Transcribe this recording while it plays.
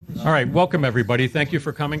All right, welcome everybody. Thank you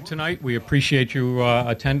for coming tonight. We appreciate you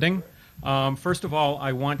attending. First of all,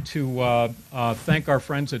 I want to thank our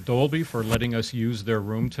friends at Dolby for letting us use their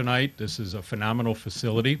room tonight. This is a phenomenal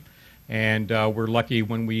facility, and we're lucky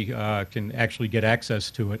when we can actually get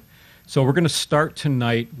access to it. So we're going to start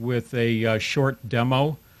tonight with a short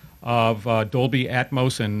demo of Dolby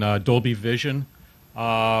Atmos and Dolby Vision.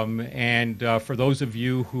 For those of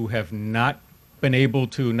you who have not been able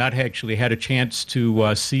to, not actually had a chance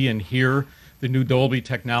to see and hear the new Dolby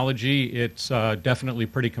technology, it's definitely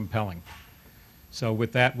pretty compelling. So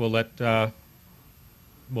with that, we'll let them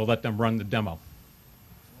run the demo.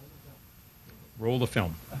 Roll the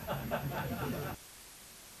film.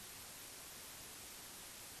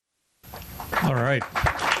 All right.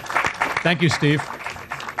 Thank you, Steve.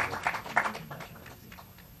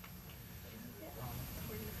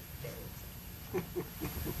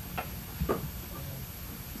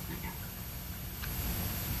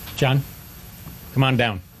 John, come on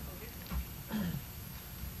down.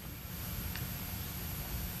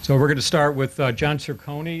 So we're going to start with John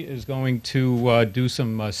Circoni is going to do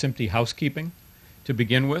some SMPTE housekeeping to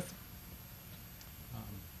begin with.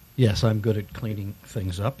 Yes, I'm good at cleaning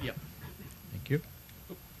things up. Yep. Thank you.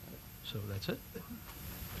 So that's it.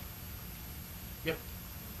 Yep.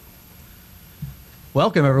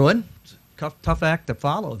 Welcome, everyone. It's a tough act to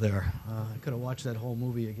follow there. I could have watched that whole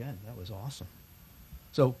movie again. That was awesome.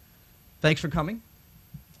 So thanks for coming.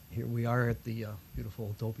 Here we are at the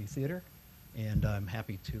beautiful Dolby Theater, and I'm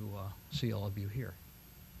happy to see all of you here.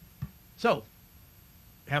 So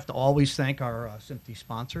have to always thank our SMPTE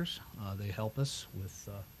sponsors. They help us with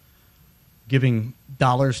giving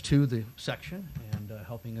dollars to the section and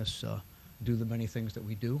helping us do the many things that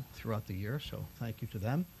we do throughout the year. So thank you to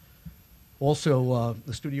them. Also,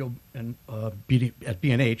 the studio at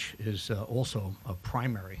B&H is also a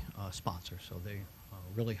primary sponsor, so they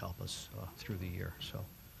really help us through the year. So,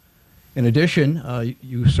 in addition,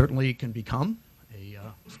 you certainly can become a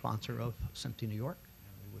sponsor of SMPTE New York,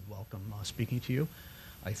 and we would welcome speaking to you.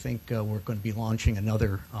 I think we're going to be launching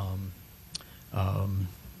another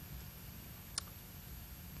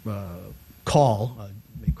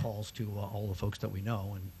make calls to all the folks that we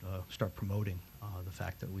know and start promoting the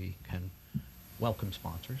fact that we can welcome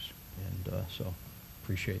sponsors, and so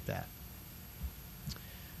appreciate that.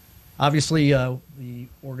 Obviously, the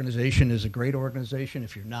organization is a great organization.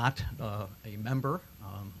 If you're not a member,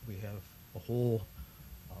 we have a whole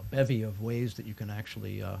bevy of ways that you can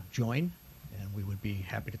actually join, and we would be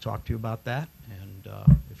happy to talk to you about that. And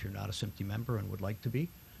if you're not a SMPTE member and would like to be,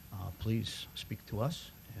 please speak to us,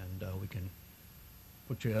 and we can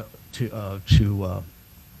put you to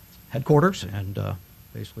headquarters and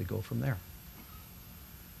basically go from there.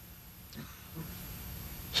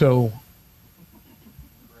 So,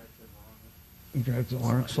 grab the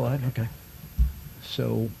wrong slide. Okay.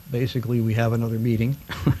 So basically, we have another meeting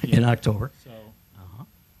in October. So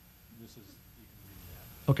this is, you can read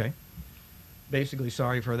that. Okay. Basically,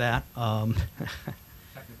 sorry for that.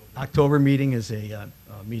 October meeting is a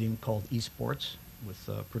meeting called eSports with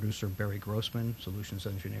producer Barry Grossman, solutions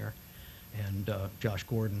engineer, and Josh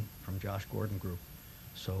Gordon from Josh Gordon Group.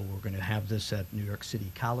 So we're going to have this at New York City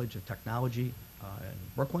College of Technology in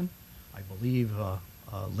Brooklyn, I believe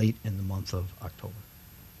late in the month of October.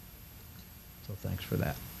 So thanks for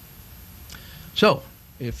that. So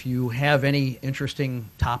if you have any interesting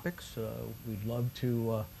topics, we'd love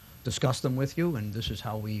to discuss them with you, and this is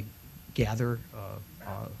how we gather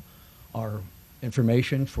our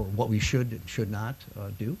information for what we should and should not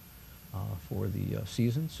do for the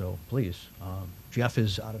season. So please, Jeff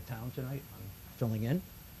is out of town tonight. I'm filling in,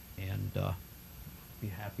 and be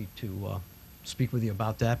happy to speak with you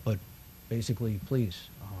about that. But basically, please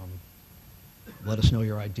let us know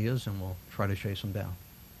your ideas, and we'll try to chase them down.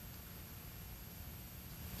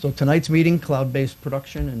 So tonight's meeting, cloud-based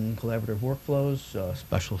production and collaborative workflows.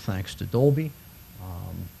 Special thanks to Dolby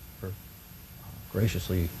for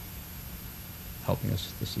graciously helping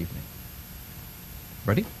us this evening.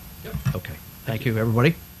 Ready? Yep. Okay. Thank you,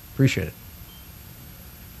 everybody. Appreciate it.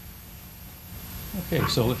 Okay,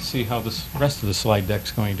 so let's see how this rest of the slide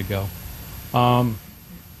deck's going to go.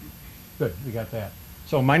 Good, we got that.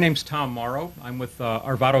 So my name's Tom Morrow. I'm with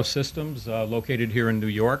Arvado Systems, located here in New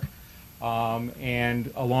York.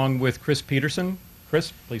 And along with Chris Peterson.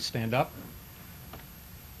 Chris, please stand up.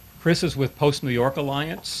 Chris is with Post New York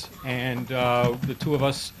Alliance, and the two of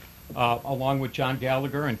us, along with John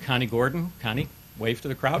Gallagher and Connie Gordon. Connie, wave to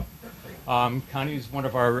the crowd. Connie is one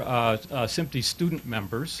of our SMPTE student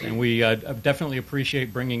members, and we definitely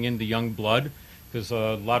appreciate bringing in the young blood, because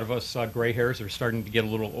a lot of us gray hairs are starting to get a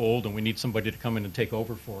little old, and we need somebody to come in and take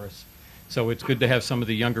over for us. So it's good to have some of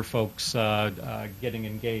the younger folks getting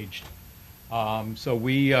engaged. So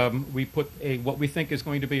we put what we think is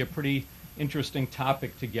going to be a pretty interesting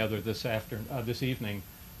topic together this evening.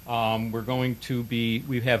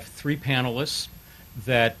 We have three panelists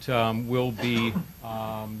that will be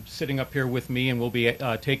sitting up here with me, and we'll be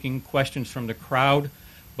taking questions from the crowd.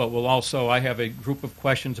 But I have a group of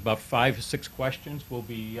questions, about 5 or 6 questions we'll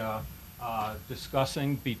be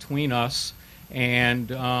discussing between us, and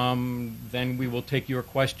then we will take your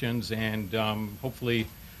questions, and hopefully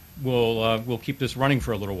we'll keep this running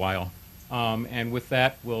for a little while. And with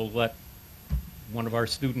that, we'll let one of our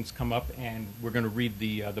students come up, and we're going to read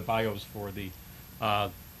the bios for the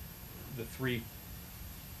 3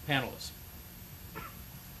 panelists.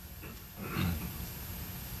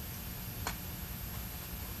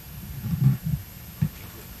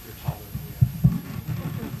 You're taller than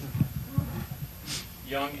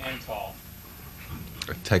we are. Young and tall.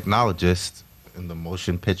 A technologist in the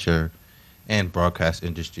motion picture and broadcast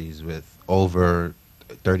industries with over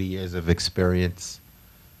 30 years of experience,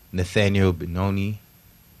 Nathaniel Benini,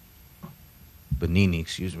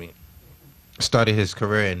 started his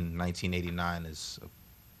career in 1989 as a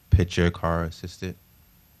picture car assistant,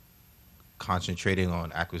 concentrating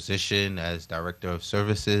on acquisition as director of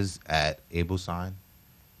services at AbleSign.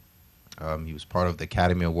 He was part of the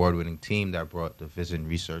Academy Award-winning team that brought the Vision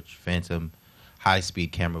Research Phantom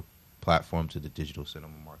high-speed camera platform to the digital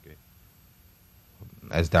cinema market.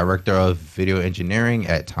 As director of video engineering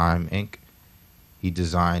at Time Inc., he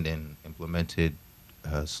designed and implemented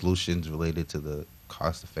solutions related to the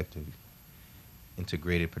cost-effective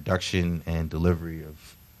integrated production and delivery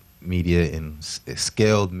of media in a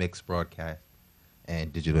scaled mixed broadcast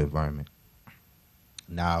and digital environment.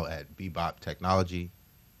 Now at Bebop Technology,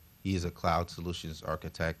 he is a cloud solutions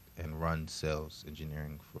architect and runs sales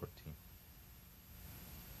engineering for a team.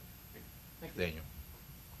 Thank you. Daniel.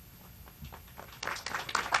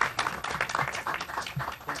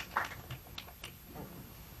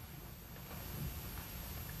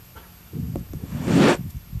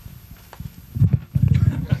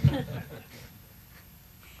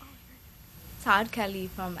 Todd Kelly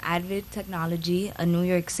from Avid Technology, a New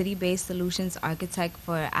York City-based solutions architect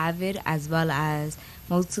for Avid, as well as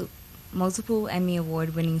multiple Emmy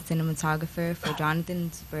Award-winning cinematographer for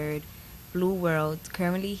Jonathan's Bird, Blue World.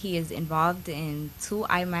 Currently, he is involved in 2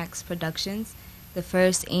 IMAX productions. The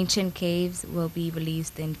first, Ancient Caves, will be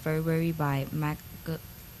released in February by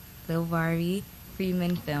McGilvary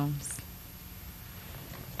Freeman Films.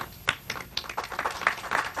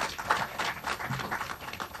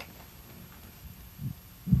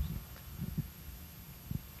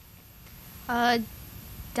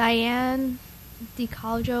 Diane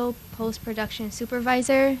DiCaljo, post-production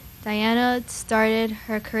supervisor. Diana started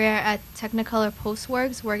her career at Technicolor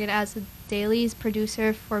Postworks, working as a dailies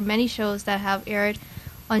producer for many shows that have aired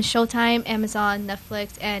on Showtime, Amazon,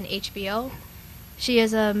 Netflix, and HBO. She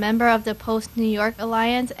is a member of the Post New York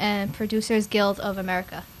Alliance and Producers Guild of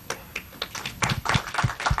America.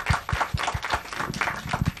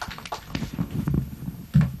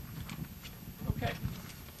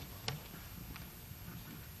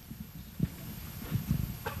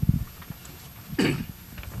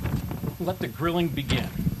 Let the grilling begin.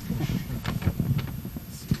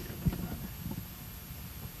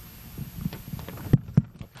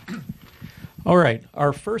 All right,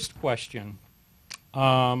 our first question.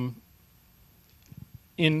 In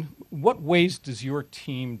what ways does your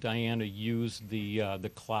team, Diana, use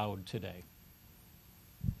the cloud today?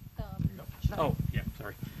 Oh, yeah,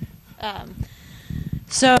 sorry.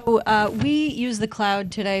 So we use the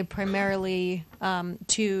cloud today primarily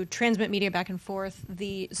to transmit media back and forth.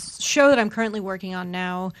 The show that I'm currently working on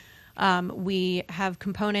now, we have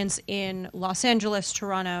components in Los Angeles,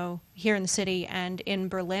 Toronto, here in the city, and in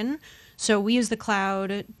Berlin. So we use the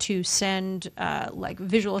cloud to send like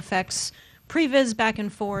visual effects previs back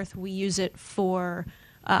and forth. We use it for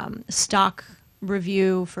stock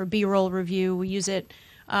review, for B-roll review. We use it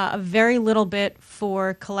a very little bit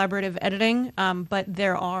for collaborative editing, but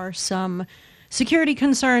there are some security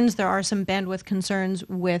concerns, there are some bandwidth concerns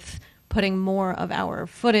with putting more of our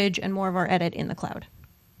footage and more of our edit in the cloud.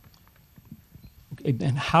 Okay,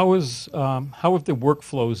 and how have the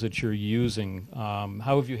workflows that you're using,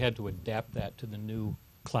 how have you had to adapt that to the new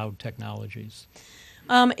cloud technologies?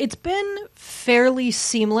 It's been fairly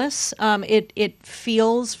seamless. It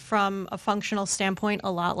feels, from a functional standpoint,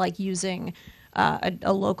 a lot like using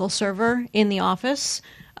a local server in the office.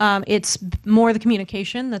 It's more the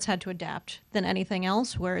communication that's had to adapt than anything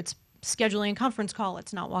else, where it's scheduling a conference call,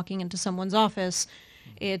 it's not walking into someone's office.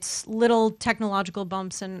 It's little technological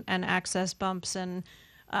bumps and access bumps and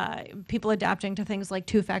people adapting to things like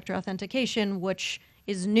two-factor authentication, which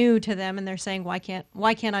is new to them, and they're saying, why can't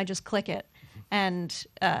I just click it? And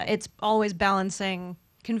it's always balancing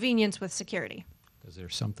convenience with security. Because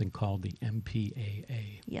there's something called the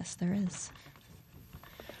MPAA. Yes, there is.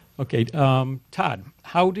 Okay, Todd,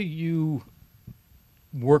 how do you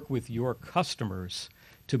work with your customers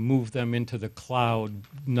to move them into the cloud,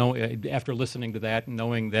 after listening to that and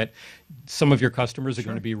knowing that some of your customers are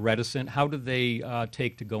going to be reticent? How do they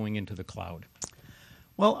take to going into the cloud?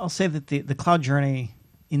 Well, I'll say that the cloud journey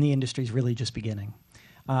in the industry is really just beginning.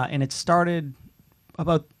 And it started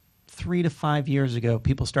about 3 to 5 years ago.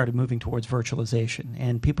 People started moving towards virtualization,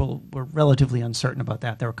 and people were relatively uncertain about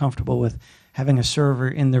that. They were comfortable with having a server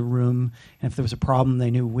in their room, and if there was a problem, they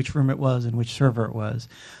knew which room it was and which server it was.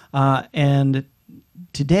 And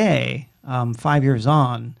today, 5 years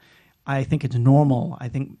on, I think it's normal. I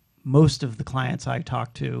think most of the clients I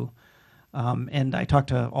talk to, and I talk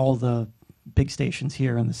to all the big stations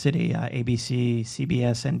here in the city, ABC,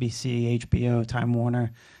 CBS, NBC, HBO, Time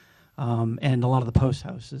Warner, and a lot of the post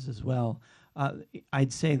houses as well.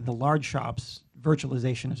 I'd say the large shops,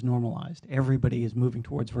 virtualization is normalized. Everybody is moving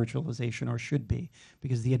towards virtualization, or should be,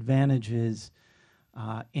 because the advantage is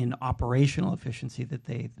in operational efficiency that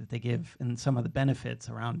they give, and some of the benefits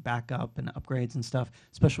around backup and upgrades and stuff,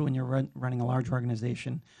 especially when you're running a large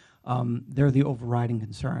organization, they're the overriding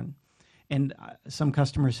concern. And some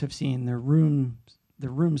customers have seen their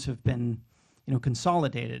rooms have been,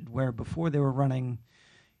 consolidated, where before they were running,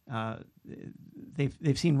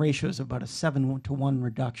 they've seen ratios of about a 7-to-1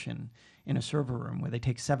 reduction in a server room, where they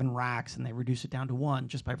take 7 racks and they reduce it down to 1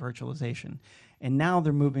 just by virtualization. And now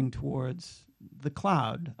they're moving towards the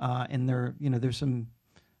cloud, and there's some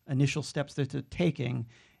initial steps that they're taking,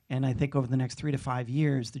 and I think over the next 3 to 5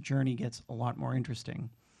 years, the journey gets a lot more interesting.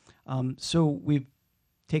 So we've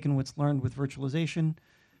taken what's learned with virtualization,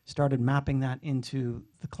 started mapping that into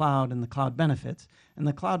the cloud and the cloud benefits. And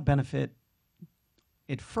the cloud benefit,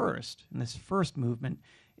 at first, in this first movement,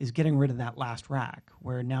 is getting rid of that last rack,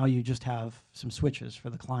 where now you just have some switches for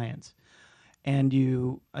the clients. And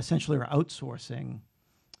you essentially are outsourcing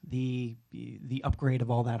the upgrade of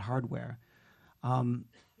all that hardware. And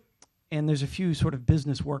there's a few sort of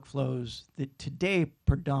business workflows that today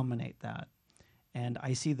predominate that. And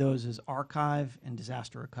I see those as archive and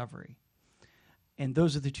disaster recovery. And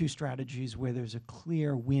those are the two strategies where there's a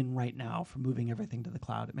clear win right now for moving everything to the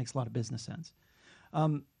cloud. It makes a lot of business sense.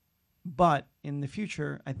 But in the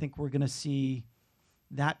future, I think we're going to see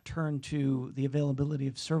that turn to the availability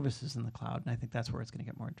of services in the cloud. And I think that's where it's going to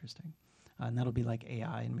get more interesting. And that'll be like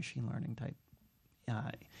AI and machine learning type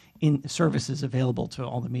in services available to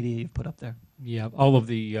all the media you've put up there. Yeah, all of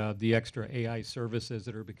the extra AI services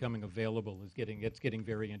that are becoming available it's getting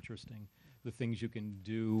very interesting. The things you can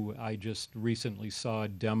do. I just recently saw a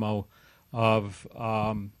demo of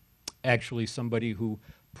actually somebody who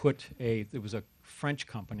it was a French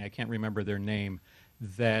company, I can't remember their name,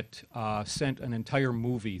 that sent an entire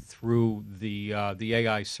movie through the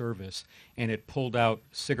AI service, and it pulled out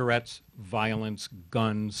cigarettes, violence,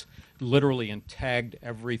 guns, literally, and tagged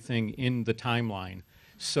everything in the timeline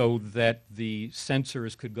so that the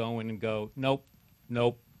sensors could go in and go, nope,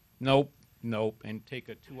 nope, nope, nope, and take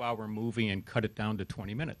a 2-hour movie and cut it down to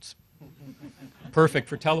 20 minutes. Perfect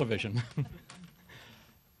for television.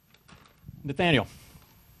 Nathaniel,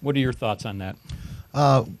 what are your thoughts on that?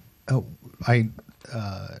 I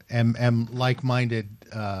am like-minded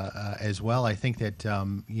as well. I think that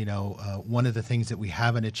one of the things that we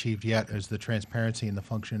haven't achieved yet is the transparency and the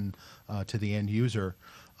function to the end user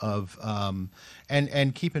of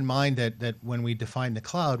and keep in mind that when we define the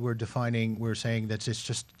cloud, we're saying that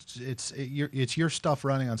it's your stuff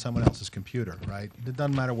running on someone else's computer, right? It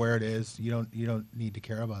doesn't matter where it is. You don't need to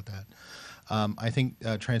care about that. I think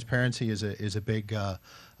transparency is a big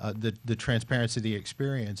the transparency of the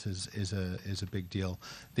experience is a big deal.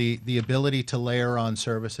 The ability to layer on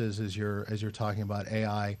services as you're talking about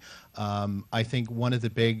AI. I think one of the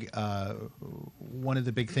big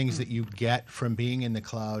things that you get from being in the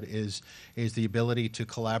cloud is the ability to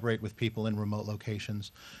collaborate with people in remote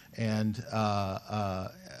locations, and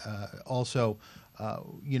also.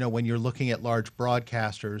 When you're looking at large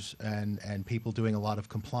broadcasters and people doing a lot of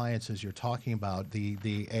compliance, as you're talking about,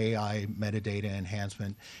 the AI metadata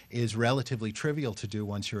enhancement is relatively trivial to do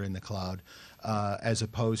once you're in the cloud, as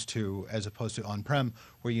opposed to on-prem,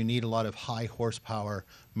 where you need a lot of high horsepower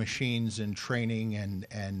machines and training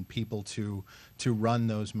and people to run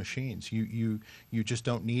those machines. You just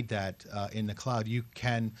don't need that in the cloud. You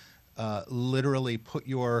can literally put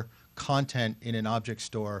your content in an object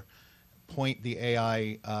store, point the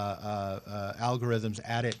AI algorithms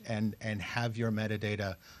at it and have your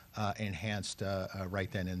metadata enhanced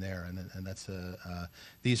right then and there. And that's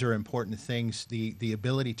these are important things. The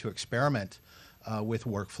ability to experiment with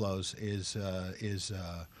workflows is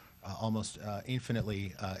almost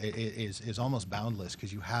infinitely is almost boundless,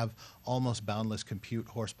 because you have almost boundless compute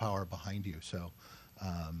horsepower behind you. So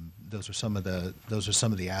those are some of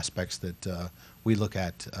the aspects that we look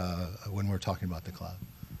at when we're talking about the cloud.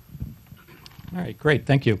 All right, great,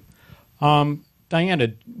 thank you. Diana,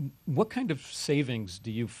 what kind of savings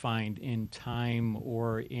do you find in time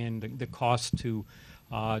or in the cost to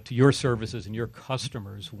your services and your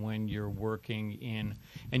customers when you're working in,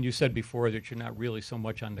 and you said before that you're not really so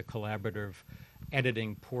much on the collaborative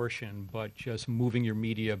editing portion, but just moving your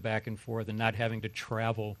media back and forth and not having to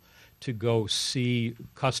travel to go see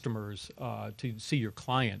customers, to see your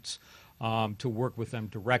clients, to work with them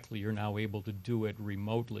directly. You're now able to do it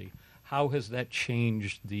remotely. How has that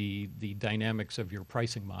changed the dynamics of your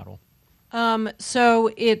pricing model? So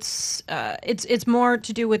it's more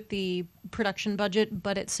to do with the production budget,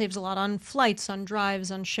 but it saves a lot on flights, on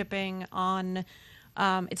drives, on shipping, on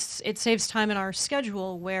it saves time in our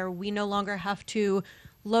schedule where we no longer have to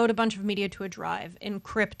load a bunch of media to a drive,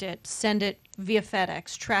 encrypt it, send it via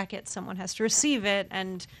FedEx, track it. Someone has to receive it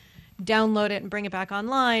and download it and bring it back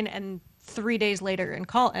online, and 3 days later and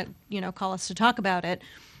call us to talk about it.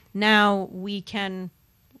 Now we can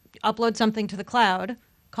upload something to the cloud,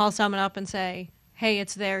 call someone up and say, hey,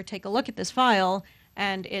 it's there, take a look at this file,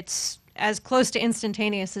 and it's as close to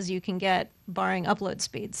instantaneous as you can get, barring upload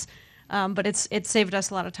speeds. But it's saved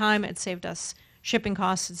us a lot of time. It saved us shipping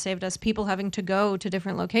costs. It saved us people having to go to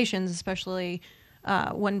different locations, especially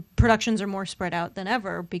when productions are more spread out than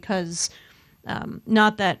ever, because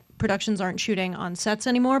not that productions aren't shooting on sets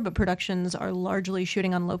anymore, but productions are largely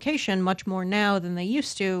shooting on location much more now than they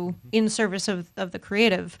used to in service of the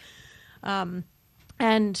creative.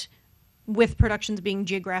 And with productions being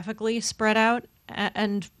geographically spread out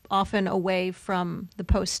and often away from the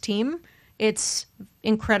post team, it's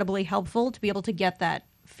incredibly helpful to be able to get that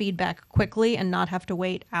feedback quickly and not have to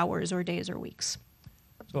wait hours or days or weeks.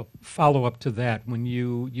 So follow up to that, when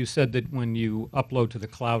you said that when you upload to the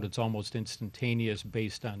cloud, it's almost instantaneous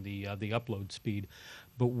based on the upload speed.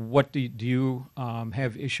 But what do you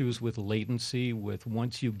have issues with latency with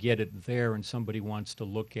once you get it there and somebody wants to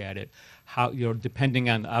look at it? How, depending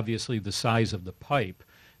on obviously the size of the pipe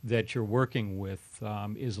that you're working with,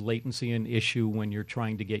 is latency an issue when you're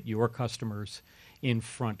trying to get your customers in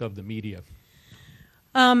front of the media?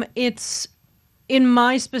 It's in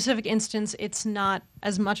my specific instance, it's not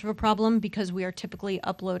as much of a problem because we are typically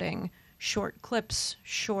uploading short clips,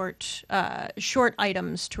 short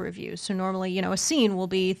items to review. So normally, a scene will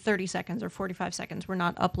be 30 seconds or 45 seconds. We're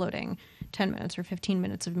not uploading 10 minutes or 15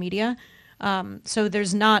 minutes of media. So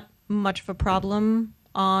there's not much of a problem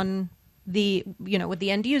on with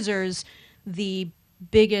the end users. The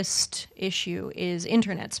biggest issue is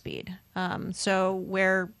internet speed. So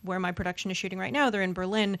where my production is shooting right now, they're in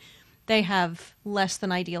Berlin. They have less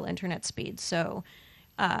than ideal internet speed. So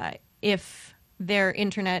if their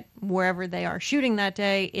internet wherever they are shooting that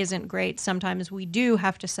day isn't great, sometimes we do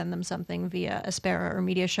have to send them something via Aspera or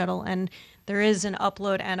Media Shuttle, and there is an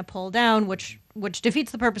upload and a pull down, which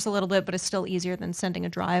defeats the purpose a little bit, but it's still easier than sending a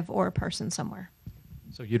drive or a person somewhere.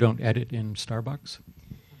 So you don't edit in Starbucks?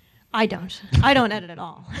 I don't edit at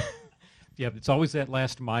all. Yeah, it's always that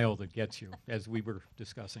last mile that gets you, as we were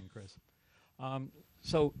discussing, Chris.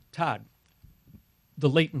 So, Todd, the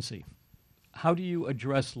latency. How do you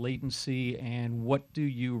address latency, and what do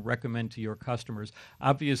you recommend to your customers?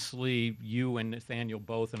 Obviously, you and Nathaniel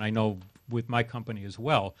both, and I know with my company as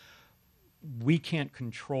well, we can't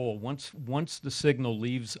control, once the signal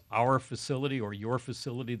leaves our facility or your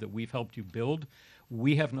facility that we've helped you build,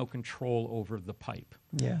 we have no control over the pipe.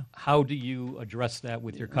 Yeah. How do you address that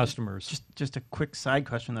with your customers? Just a quick side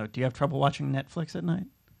question, though. Do you have trouble watching Netflix at night?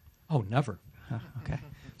 Oh, never. Okay.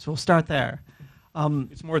 So we'll start there.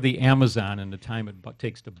 It's more the Amazon and the time it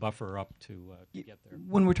takes to buffer up to get there.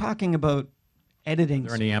 When we're talking about editing... Are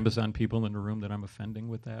there any Amazon people in the room that I'm offending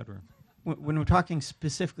with that? Or when we're talking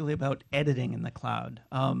specifically about editing in the cloud,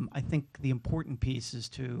 I think the important piece is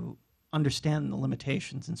to understand the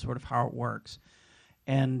limitations and sort of how it works.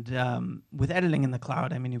 And with editing in the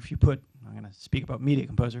cloud, I mean, if you put, I'm going to speak about Media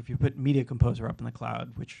Composer, if you put Media Composer up in the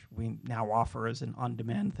cloud, which we now offer as an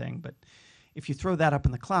on-demand thing, but if you throw that up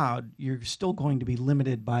in the cloud, you're still going to be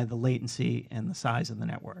limited by the latency and the size of the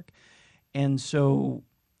network. And so,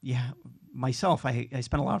 yeah, myself, I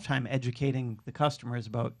spent a lot of time educating the customers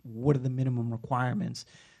about what are the minimum requirements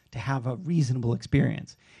to have a reasonable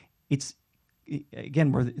experience. It's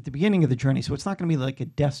again, we're at the beginning of the journey, so it's not going to be like a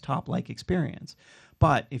desktop-like experience.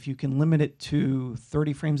 But if you can limit it to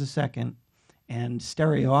 30 frames a second and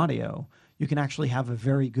stereo audio, you can actually have a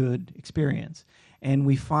very good experience. And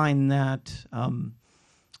we find that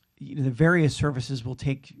the various services will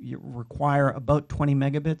require about 20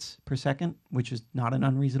 megabits per second, which is not an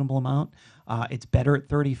unreasonable amount. It's better at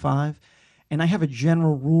 35. And I have a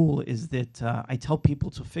general rule is that I tell people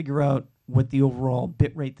to figure out what the overall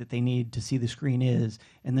bit rate that they need to see the screen is,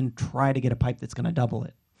 and then try to get a pipe that's going to double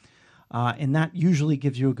it. And that usually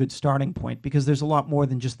gives you a good starting point, because there's a lot more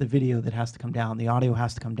than just the video that has to come down. The audio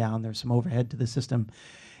has to come down. There's some overhead to the system.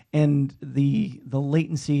 And the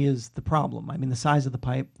latency is the problem. I mean, the size of the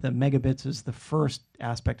pipe, the megabits is the first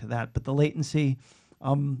aspect of that. But the latency,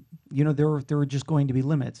 there are just going to be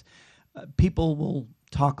limits. People will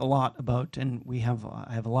talk a lot about, and I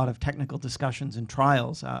have a lot of technical discussions and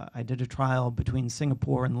trials. I did a trial between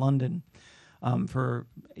Singapore and London for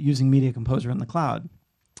using Media Composer in the cloud.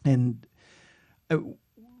 And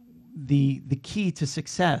the key to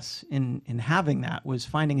success in having that was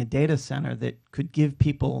finding a data center that could give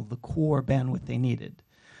people the core bandwidth they needed.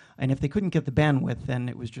 And if they couldn't get the bandwidth, then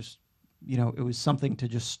it was just, it was something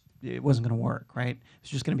it wasn't going to work, right? It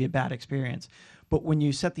was just going to be a bad experience. But when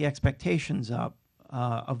you set the expectations up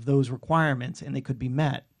of those requirements and they could be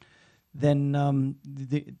met, then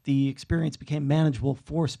the experience became manageable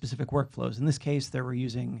for specific workflows. In this case, they were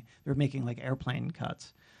making like airplane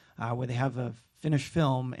cuts, where they have a finished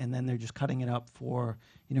film and then they're just cutting it up for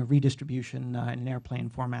redistribution in an airplane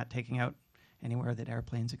format, taking out anywhere that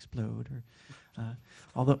airplanes explode or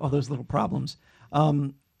all those little problems.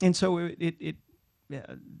 And so it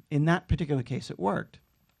in that particular case it worked.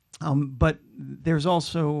 But there's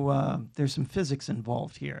also there's some physics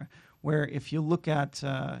involved here, where if you look at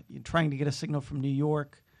trying to get a signal from New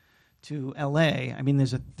York to LA, I mean,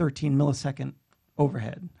 there's a 13 millisecond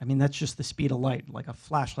overhead. I mean, that's just the speed of light, like a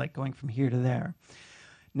flashlight going from here to there.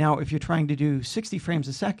 Now, if you're trying to do 60 frames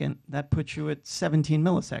a second, that puts you at 17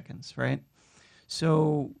 milliseconds, right?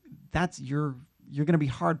 So you're going to be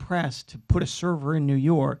hard pressed to put a server in New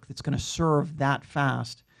York that's going to serve that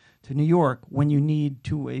fast to New York when you need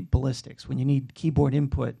two-way ballistics, when you need keyboard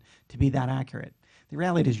input to be that accurate. The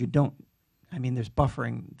reality is you don't. I mean, there's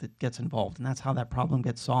buffering that gets involved, and that's how that problem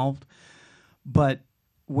gets solved. But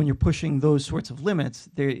when you're pushing those sorts of limits,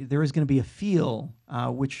 there is going to be a feel,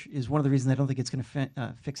 which is one of the reasons I don't think it's going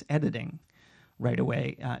to fix editing right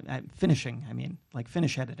away. Finishing, I mean, like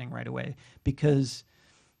finish editing right away, because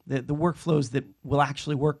the workflows that will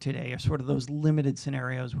actually work today are sort of those limited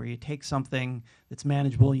scenarios where you take something that's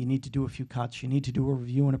manageable, you need to do a few cuts, you need to do a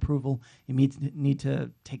review and approval, you need to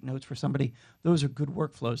take notes for somebody. Those are good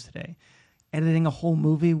workflows today. Editing a whole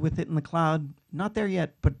movie with it in the cloud, not there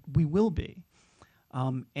yet, but we will be.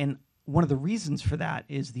 And one of the reasons for that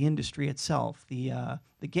is the industry itself. The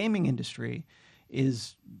gaming industry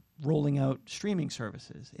is rolling out streaming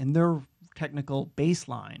services, and their technical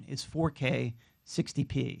baseline is 4K 60p.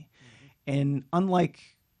 Mm-hmm. And unlike,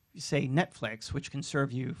 say, Netflix, which can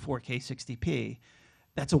serve you 4K 60p,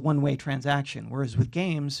 that's a one-way transaction. Whereas with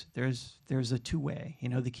games, there's a two-way.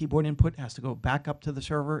 The keyboard input has to go back up to the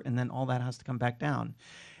server, and then all that has to come back down.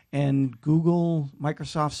 And Google,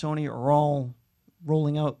 Microsoft, Sony are all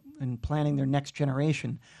rolling out and planning their next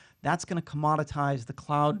generation. That's going to commoditize the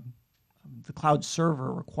cloud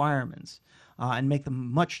server requirements and make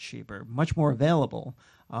them much cheaper, much more available.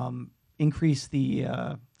 Increase the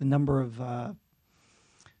number of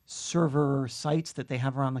server sites that they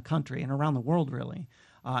have around the country and around the world, really.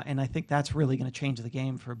 And I think that's really going to change the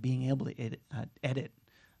game for being able to edit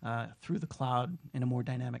through the cloud in a more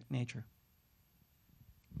dynamic nature.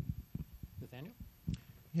 Nathaniel?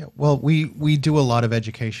 Yeah, well, we do a lot of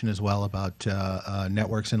education as well about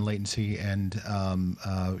networks and latency and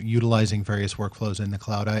utilizing various workflows in the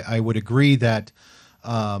cloud. I would agree that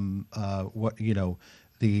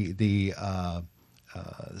the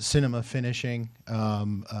cinema finishing,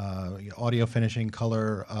 audio finishing,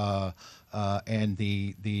 color, and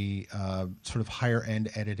the sort of higher end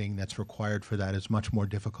editing that's required for that is much more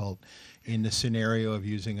difficult in the scenario of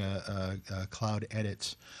using a cloud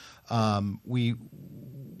edits.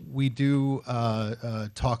 We do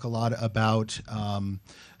talk a lot about,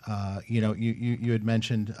 you had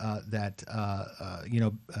mentioned that,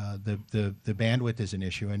 the bandwidth is an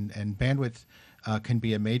issue, and bandwidth can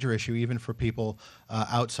be a major issue even for people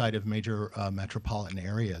outside of major metropolitan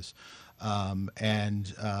areas.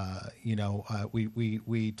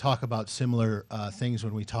 We talk about similar things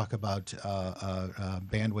when we talk about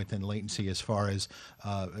bandwidth and latency, as far as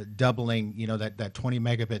doubling, that 20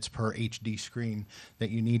 megabits per HD screen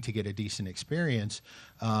that you need to get a decent experience.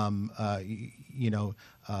 Double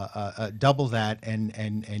that,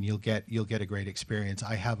 and you'll get a great experience.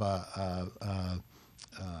 I have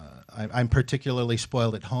I'm particularly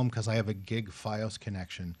spoiled at home because I have a gig Fios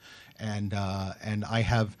connection, and I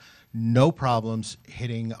have no problems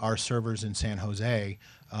hitting our servers in San Jose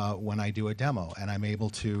when I do a demo, and I'm able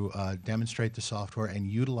to demonstrate the software and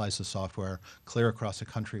utilize the software clear across the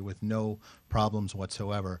country with no problems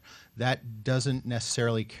whatsoever. That doesn't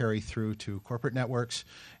necessarily carry through to corporate networks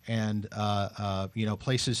and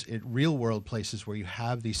places, real world places where you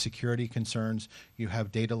have these security concerns, you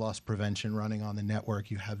have data loss prevention running on the network,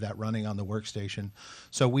 you have that running on the workstation.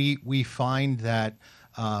 So we find that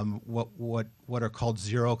what are called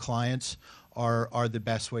zero clients are the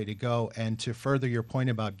best way to go. And to further your point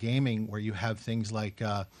about gaming, where you have things like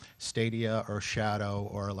Stadia or Shadow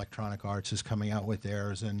or Electronic Arts is coming out with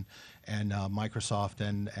theirs, and Microsoft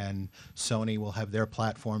and Sony will have their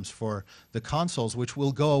platforms for the consoles, which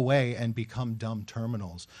will go away and become dumb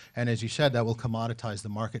terminals. And as you said, that will commoditize the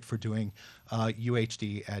market for doing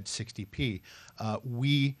UHD at 60p.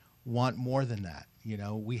 We want more than that.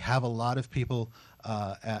 We have a lot of people,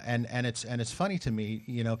 and it's funny to me.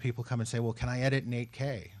 People come and say, "Well, can I edit in 8K?"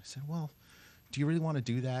 I said, "Well, do you really want to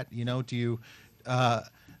do that? Do you?"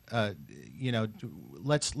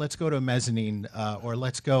 Let's go to a mezzanine, or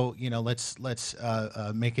let's go. Let's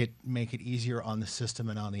make it easier on the system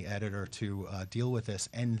and on the editor to deal with this,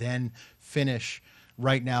 and then finish.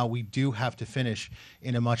 Right now, we do have to finish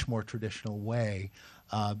in a much more traditional way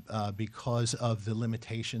because of the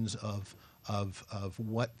limitations of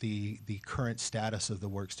what the current status of the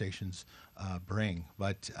workstations bring.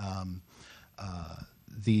 But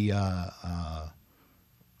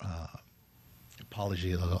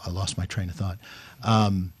apology, I lost my train of thought.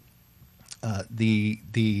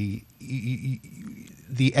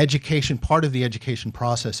 The education, part of the education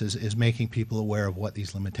process is making people aware of what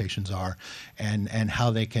these limitations are, and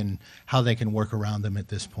how they can work around them at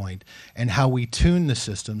this point, and how we tune the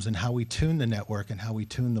systems, and how we tune the network, and how we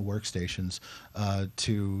tune the workstations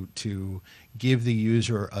to give the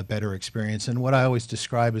user a better experience. And what I always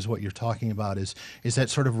describe as what you're talking about is that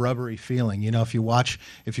sort of rubbery feeling. If you watch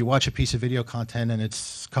a piece of video content and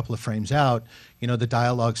it's a couple of frames out, the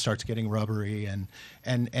dialogue starts getting rubbery, and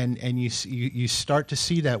you start to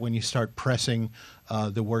see that when you start pressing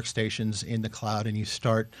the workstations in the cloud, and you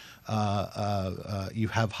start you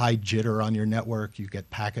have high jitter on your network, you get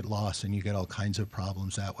packet loss, and you get all kinds of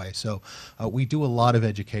problems that way. So we do a lot of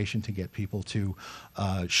education to get people to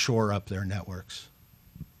shore up their networks.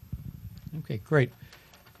 Okay, great.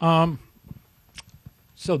 So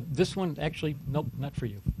this one, actually, nope, not for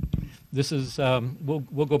you. This is,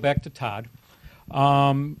 we'll go back to Todd.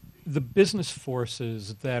 The business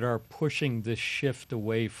forces that are pushing this shift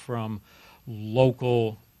away from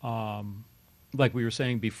local, like we were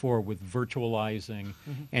saying before, with virtualizing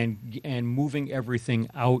and moving everything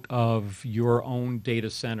out of your own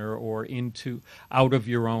data center or out of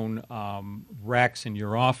your own racks in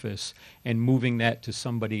your office, and moving that to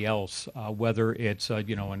somebody else, whether it's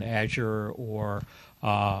an Azure or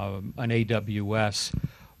an AWS.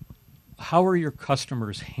 How are your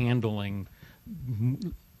customers handling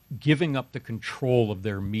giving up the control of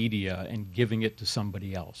their media and giving it to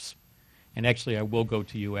somebody else? And actually, I will go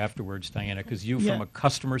to you afterwards, Diana, because from a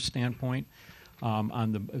customer standpoint,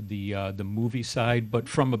 on the movie side, but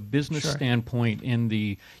from a business standpoint, in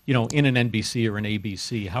an NBC or an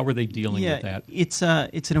ABC, how are they dealing with that? It's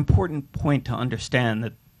an important point to understand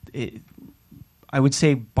that. I would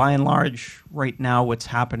say, by and large, right now, what's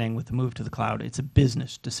happening with the move to the cloud, it's a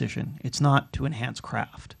business decision. It's not to enhance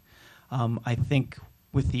craft. I think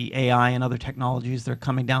with the AI and other technologies that are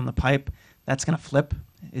coming down the pipe, that's going to flip.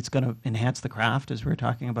 It's going to enhance the craft, as we were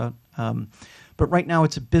talking about. But right now,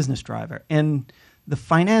 it's a business driver. And the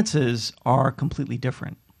finances are completely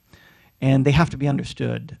different. And they have to be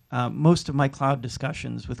understood. Most of my cloud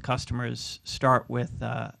discussions with customers start with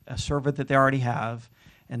a server that they already have,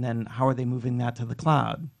 and then how are they moving that to the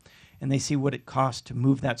cloud? And they see what it costs to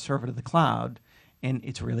move that server to the cloud, and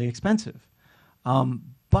it's really expensive.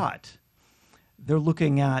 But they're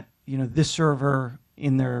looking at this server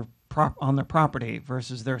on their property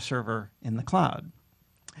versus their server in the cloud,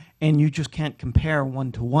 and you just can't compare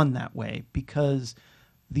one-to-one that way, because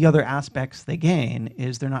the other aspects they gain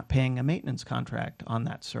is they're not paying a maintenance contract on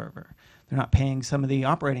that server. They're not paying some of the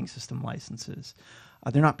operating system licenses.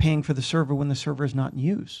 They're not paying for the server when the server is not in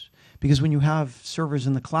use. Because when you have servers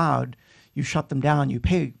in the cloud, you shut them down, you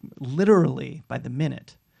pay literally by the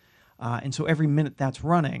minute. And so every minute that's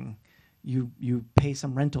running, you pay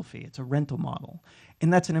some rental fee. It's a rental model.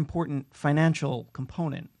 And that's an important financial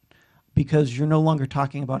component, because you're no longer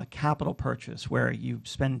talking about a capital purchase where you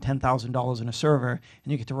spend $10,000 in a server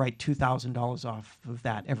and you get to write $2,000 off of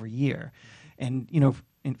that every year. And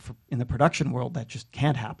in the production world, that just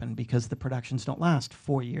can't happen, because the productions don't last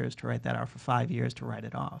 4 years to write that off, or 5 years to write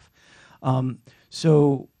it off.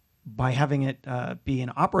 So by having it be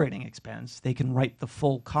an operating expense, they can write the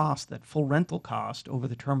full cost, that full rental cost, over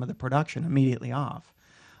the term of the production immediately off,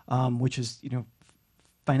 which is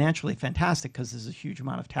financially fantastic, because there's a huge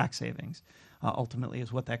amount of tax savings, ultimately,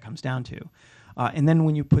 is what that comes down to. And then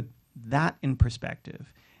when you put that in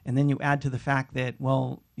perspective, and then you add to the fact that,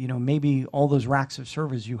 well, maybe all those racks of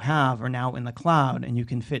servers you have are now in the cloud, and you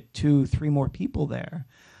can fit 2-3 more people there,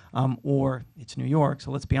 or it's New York,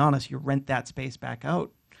 so let's be honest, you rent that space back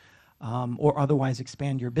out, or otherwise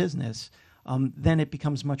expand your business, then it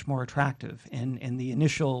becomes much more attractive. And the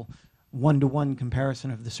initial one-to-one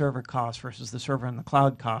comparison of the server cost versus the server in the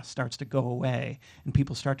cloud cost starts to go away, and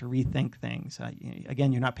people start to rethink things.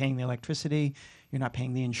 Again, you're not paying the electricity, you're not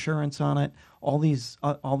paying the insurance on it. All these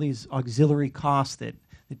auxiliary costs that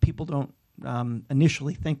people don't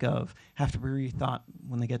initially think of have to be rethought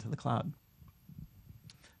when they get to the cloud.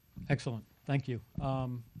 Excellent. Thank you.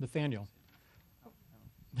 Nathaniel.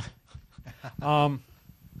 No,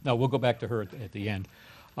 we'll go back to her at the end.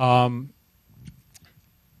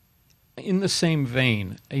 In the same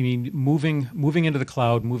vein, I mean, moving into the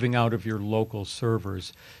cloud, moving out of your local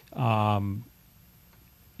servers,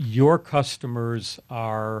 your customers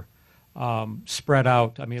are spread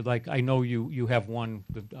out. I mean, like, I know you have one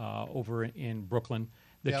over in Brooklyn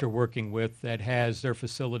that Yep. you're working with that has their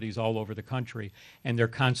facilities all over the country, and they're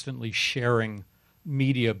constantly sharing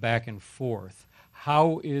media back and forth.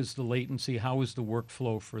 How is the latency? How is the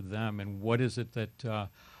workflow for them? And what is it that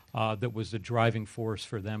that was the driving force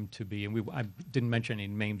for them to be? And I didn't mention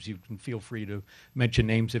any names. You can feel free to mention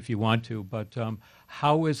names if you want to. But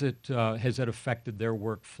how is it? Has that affected their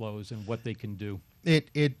workflows and what they can do?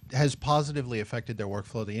 It has positively affected their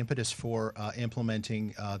workflow. The impetus for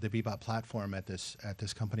implementing the Bebop platform at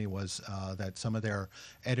this company was that some of their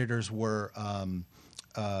editors were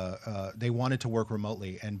they wanted to work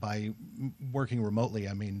remotely, and by working remotely,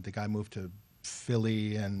 I mean the guy moved to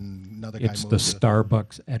Philly and another guy It's moved the to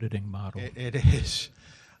Starbucks editing model. It is.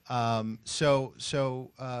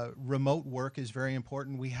 So remote work is very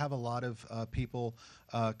important. We have a lot of people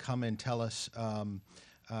come and tell us,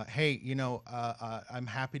 hey, I'm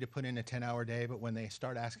happy to put in a 10-hour day, but when they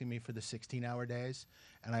start asking me for the 16-hour days,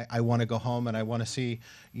 and I want to go home and I want to see,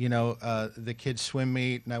 the kids swim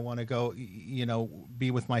meet, and I want to go,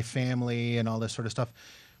 be with my family and all this sort of stuff.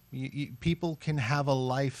 People can have a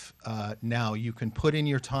life now. You can put in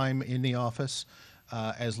your time in the office.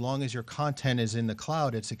 As long as your content is in the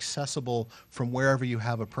cloud, it's accessible from wherever you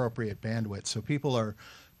have appropriate bandwidth. So people are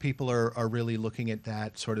really looking at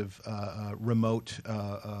that sort of remote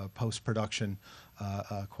post-production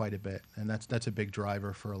quite a bit, and that's a big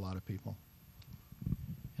driver for a lot of people.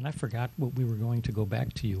 And I forgot what we were going to go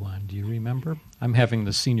back to you on. Do you remember? I'm having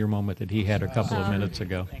the senior moment that he had a couple of minutes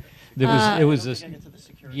ago. It was this,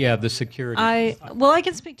 the security. I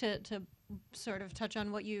can speak to sort of touch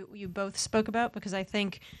on what you both spoke about, because I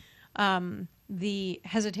think the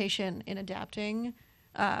hesitation in adapting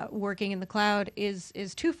working in the cloud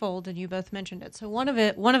is twofold, and you both mentioned it. So one of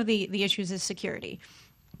the issues is security,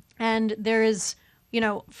 and there is,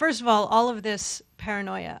 first of all of this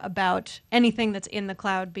paranoia about anything that's in the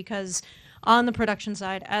cloud, because on the production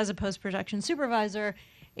side, as a post-production supervisor,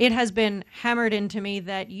 it has been hammered into me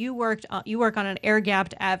that you work on an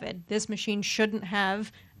air-gapped Avid. This machine shouldn't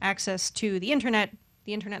have access to the internet.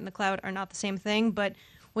 The internet and the cloud are not the same thing, but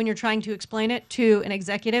when you're trying to explain it to an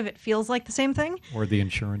executive, it feels like the same thing. Or the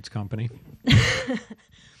insurance company.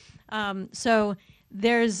 So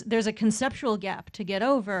there's a conceptual gap to get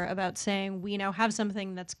over about saying we now have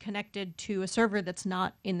something that's connected to a server that's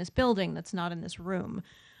not in this building, that's not in this room.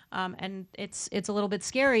 And it's a little bit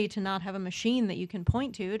scary to not have a machine that you can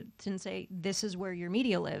point to and say, this is where your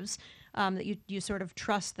media lives, that you sort of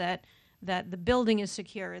trust that the building is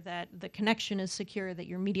secure, that the connection is secure, that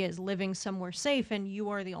your media is living somewhere safe, and you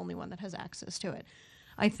are the only one that has access to it.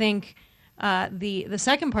 I think the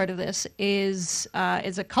second part of this is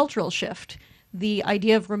a cultural shift. The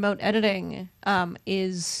idea of remote editing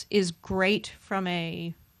is great from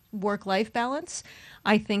a work-life balance.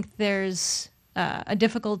 I think there's a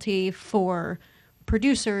difficulty for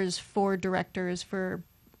producers, for directors, for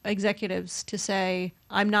executives to say,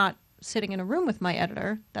 I'm not sitting in a room with my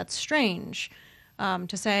editor. That's strange.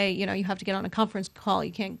 To say, you have to get on a conference call.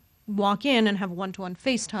 You can't walk in and have one-to-one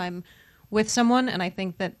FaceTime with someone. And I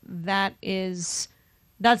think that's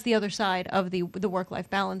the other side of the work-life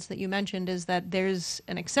balance that you mentioned, is that there's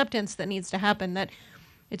an acceptance that needs to happen, that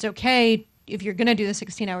it's okay if you're going to do the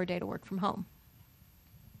 16-hour day to work from home.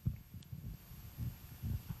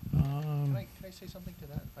 Can I say something to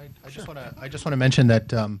that? I just want to mention that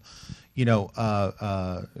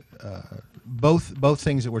both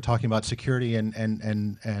things that we're talking about, security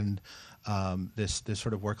and this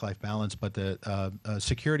sort of work-life balance, but the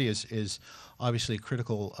security is obviously a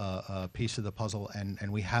critical piece of the puzzle,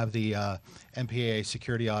 and we have the MPAA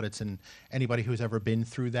security audits, and anybody who's ever been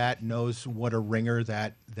through that knows what a ringer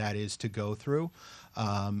that is to go through.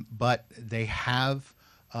 But they have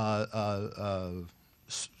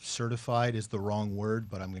certified is the wrong word,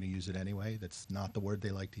 but I'm going to use it anyway. That's not the word they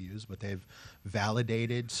like to use, but they've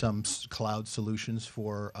validated some cloud solutions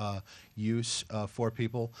for use for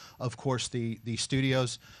people. Of course, the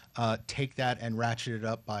studios take that and ratchet it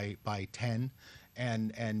up by 10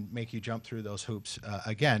 and make you jump through those hoops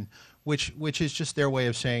again, which is just their way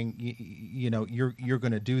of saying, you're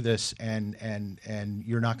going to do this and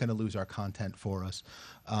you're not going to lose our content for us.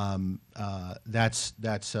 That's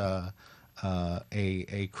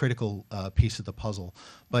a critical piece of the puzzle.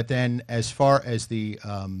 But then, as far as the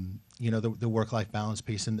the work-life balance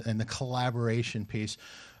piece and the collaboration piece,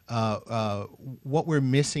 what we're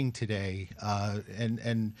missing today, our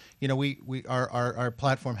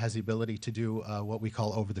platform has the ability to do what we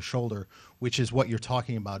call over the shoulder, which is what you're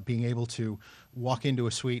talking about, being able to walk into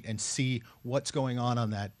a suite and see what's going on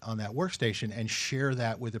that workstation and share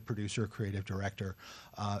that with a producer or creative director,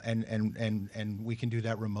 and we can do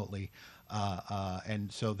that remotely. And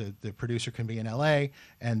so the producer can be in LA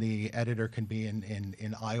and the editor can be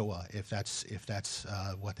in Iowa if that's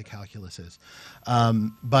what the calculus is.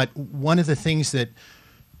 But one of the things that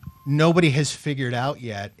nobody has figured out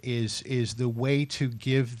yet is the way to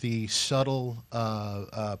give the subtle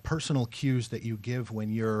personal cues that you give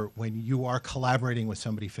when you are collaborating with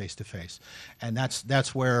somebody face to face, and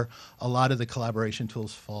that's where a lot of the collaboration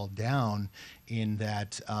tools fall down. In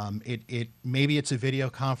that it maybe it's a video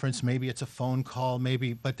conference, maybe it's a phone call,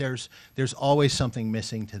 but there's always something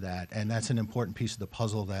missing to that, and that's an important piece of the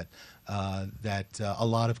puzzle that a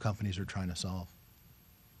lot of companies are trying to solve.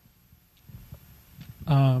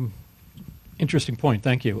 Interesting point.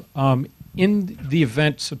 Thank you. In the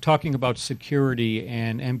event, so talking about security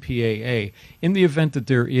and MPAA, in the event that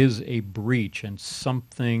there is a breach and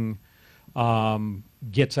something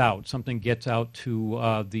gets out to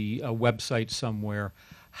the website somewhere,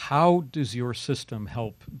 how does your system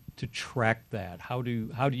help to track that? How do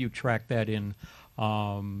you track that in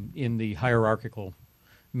the hierarchical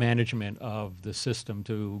management of the system,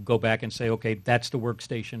 to go back and say, okay, that's the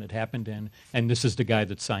workstation it happened in, and this is the guy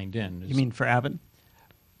that signed in? You mean for Avid?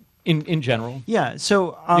 In general? Yeah.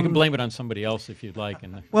 So you can blame it on somebody else if you'd like.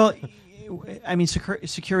 Well, I mean,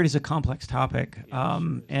 security is a complex topic,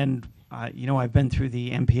 and I've been through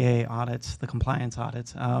the MPA audits, the compliance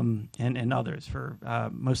audits, and others for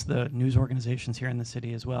most of the news organizations here in the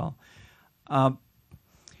city as well.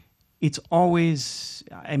 It's always,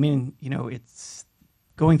 it's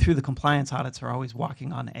going through the compliance audits are always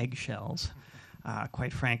walking on eggshells,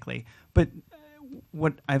 quite frankly. But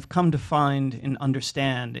what I've come to find and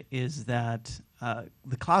understand is that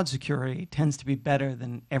the cloud security tends to be better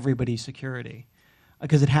than everybody's security,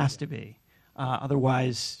 because it has to be.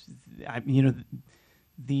 Otherwise,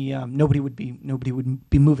 nobody would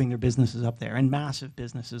be moving their businesses up there, and massive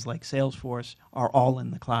businesses like Salesforce are all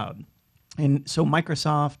in the cloud. And so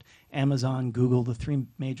Microsoft, Amazon, Google, the three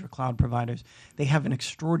major cloud providers, they have an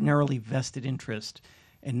extraordinarily vested interest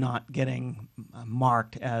in not getting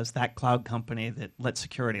marked as that cloud company that lets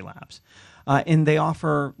security lapse. And they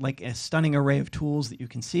offer like a stunning array of tools that you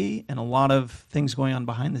can see, and a lot of things going on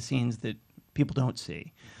behind the scenes that people don't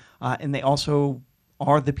see. And they also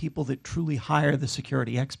are the people that truly hire the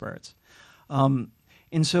security experts. And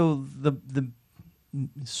so the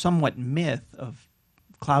somewhat myth of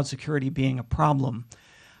cloud security being a problem,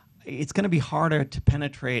 it's going to be harder to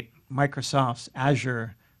penetrate Microsoft's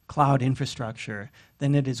Azure cloud infrastructure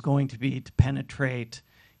than it is going to be to penetrate,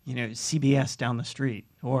 CBS down the street,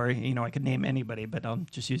 or I could name anybody, but I'm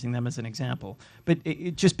just using them as an example. But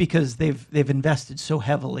just because they've invested so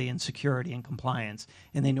heavily in security and compliance,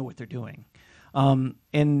 and they know what they're doing.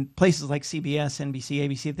 And places like CBS, NBC,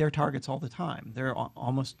 ABC, they're targets all the time. They're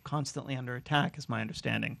almost constantly under attack, is my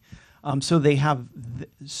understanding. So they have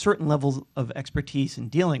certain levels of expertise in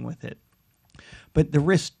dealing with it. But the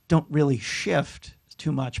risks don't really shift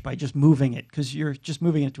too much by just moving it, because you're just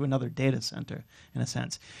moving it to another data center in a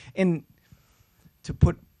sense. And to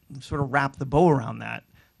wrap the bow around that,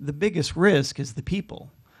 the biggest risk is the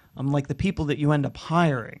people. Like the people that you end up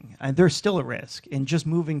hiring, they're still a risk. And just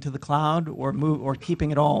moving to the cloud or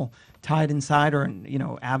keeping it all tied inside or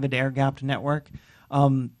Avid air-gapped network,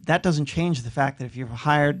 that doesn't change the fact that if you've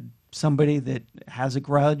hired somebody that has a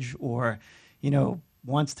grudge or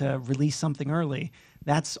wants to release something early,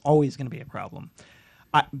 that's always going to be a problem.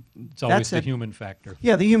 It's always the human factor.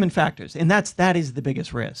 Yeah, the human factors, and that is the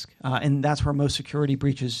biggest risk, and that's where most security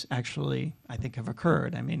breaches actually, I think, have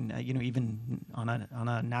occurred. I mean, even on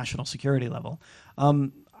a national security level.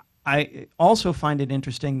 I also find it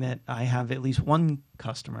interesting that I have at least one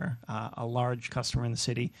customer, a large customer in the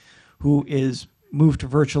city, who is moved to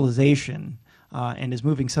virtualization and is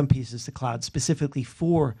moving some pieces to cloud specifically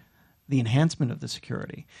for the enhancement of the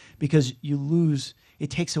security, because it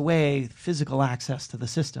takes away physical access to the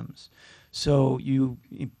systems. So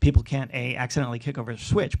people can't accidentally kick over a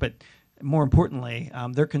switch, but more importantly,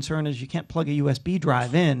 their concern is you can't plug a USB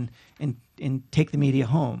drive in and take the media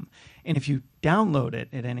home. And if you download it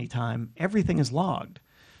at any time, everything is logged.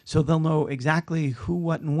 So they'll know exactly who,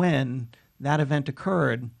 what, and when that event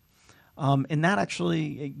occurred. And that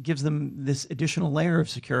actually gives them this additional layer of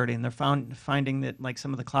security, and they're finding that like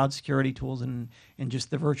some of the cloud security tools and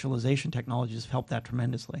just the virtualization technologies help that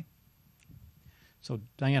tremendously. So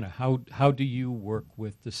Diana, how do you work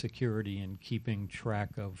with the security and keeping track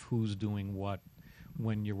of who's doing what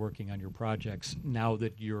when you're working on your projects now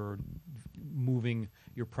that you're moving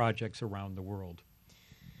your projects around the world?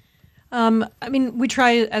 I mean, we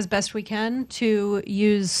try as best we can to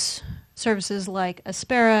use services like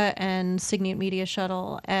Aspera and Signate Media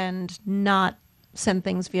Shuttle and not send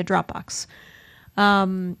things via Dropbox,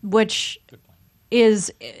 which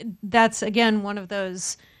that's again one of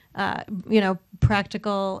those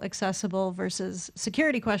practical, accessible versus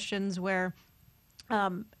security questions where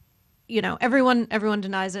everyone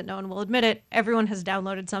denies it, no one will admit it. Everyone has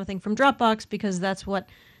downloaded something from Dropbox because that's what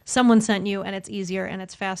someone sent you, and it's easier and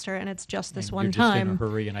it's faster and it's just this one time. You're just in a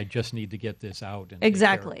hurry, and I just need to get this out. And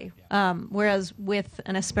exactly. Yeah. Whereas with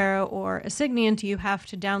an Aspera or a Signient, you have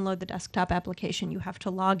to download the desktop application. You have to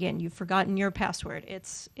log in. You've forgotten your password.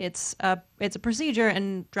 It's a procedure,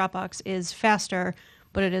 and Dropbox is faster,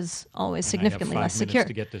 but it is always significantly less secure. I have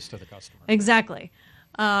 5 minutes to get this to the customer. Exactly.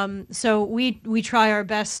 So we try our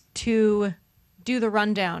best to do the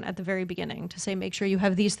rundown at the very beginning to say, make sure you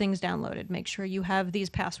have these things downloaded, make sure you have these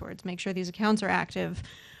passwords, make sure these accounts are active,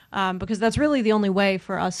 because that's really the only way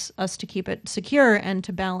for us to keep it secure and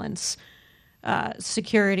to balance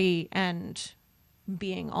security and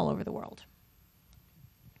being all over the world.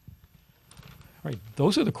 All right,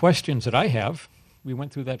 those are the questions that I have. We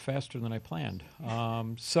went through that faster than I planned.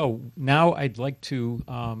 So now I'd like to,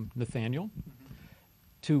 Nathaniel,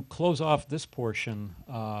 to close off this portion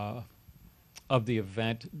of the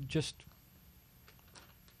event, just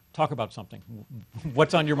talk about something.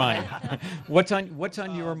 What's on your mind? What's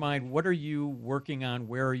on your mind? What are you working on?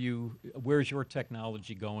 Where's your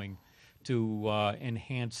technology going to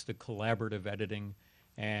enhance the collaborative editing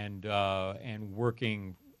and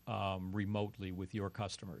working remotely with your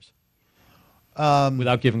customers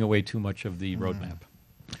without giving away too much of the roadmap?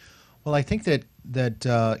 Well, I think that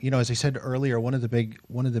as I said earlier, one of the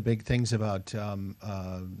big things about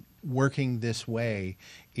working this way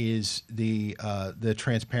is the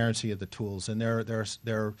transparency of the tools, and there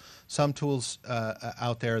are some tools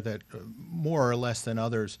out there that more or less than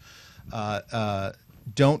others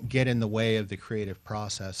don't get in the way of the creative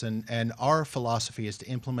process, and our philosophy is to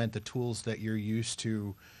implement the tools that you're used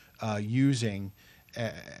to using,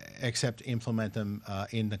 except implement them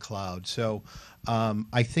in the cloud. So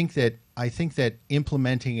I think that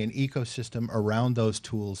implementing an ecosystem around those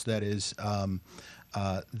tools that is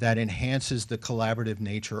that enhances the collaborative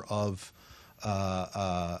nature of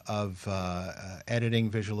editing,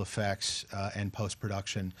 visual effects, and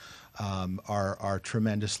post-production are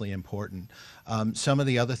tremendously important. Some of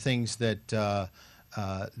the other things that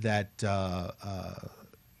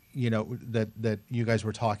you guys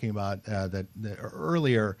were talking about that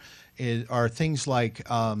earlier are things like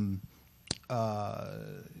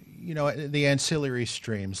the ancillary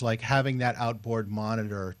streams, like having that outboard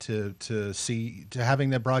monitor to having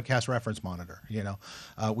the broadcast reference monitor.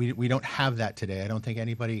 We don't have that today. I don't think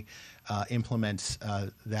anybody implements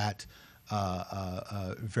that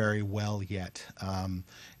very well yet.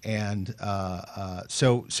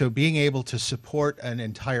 So being able to support an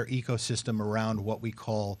entire ecosystem around what we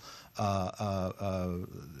call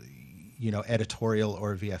editorial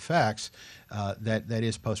or VFX, that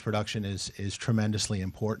is post production is tremendously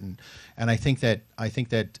important. And I think that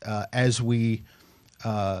as we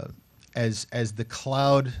as the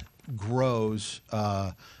cloud grows.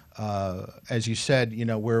 As you said,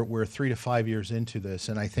 we're 3 to 5 years into this,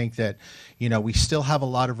 and I think that we still have a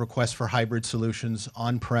lot of requests for hybrid solutions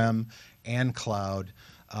on-prem and cloud,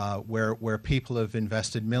 where people have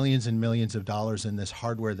invested millions and millions of dollars in this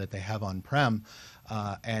hardware that they have on-prem,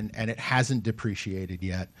 and it hasn't depreciated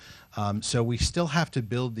yet. So we still have to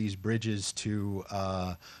build these bridges to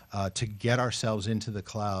get ourselves into the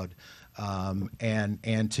cloud.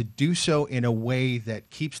 And to do so in a way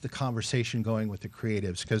that keeps the conversation going with the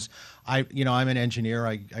creatives, because I'm an engineer.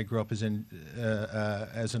 I grew up as an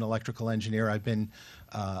electrical engineer. I've been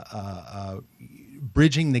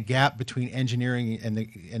bridging the gap between engineering and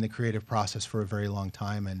the creative process for a very long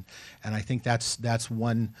time, and I think that's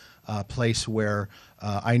one place where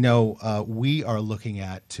I know we are looking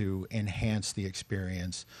at to enhance the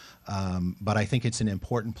experience. But I think it's an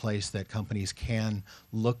important place that companies can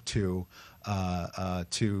look to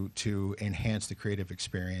enhance the creative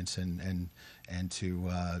experience and to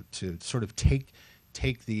sort of take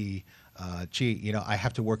the I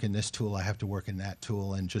have to work in this tool, I have to work in that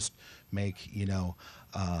tool, and just make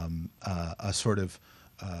a sort of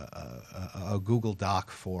a Google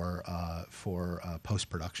Doc for post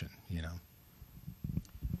production.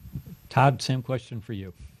 Todd, same question for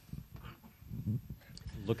you.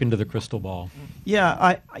 Look into the crystal ball.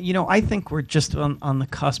 Yeah, I think we're just on the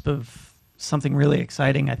cusp of something really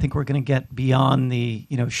exciting. I think we're going to get beyond the,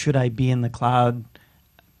 should I be in the cloud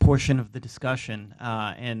portion of the discussion.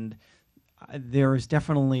 And there is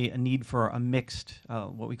definitely a need for a mixed,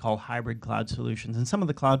 what we call hybrid cloud solutions. And some of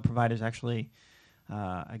the cloud providers actually,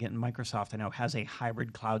 again, Microsoft, I know, has a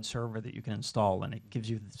hybrid cloud server that you can install, and it gives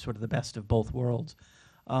you sort of the best of both worlds.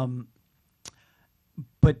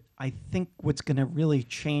 But I think what's going to really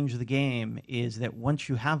change the game is that once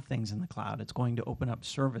you have things in the cloud, it's going to open up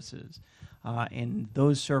services. And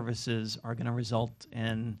those services are going to result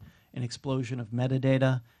in an explosion of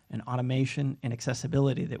metadata and automation and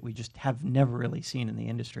accessibility that we just have never really seen in the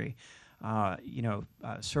industry.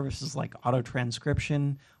 Services like auto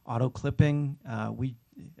transcription, auto clipping. We've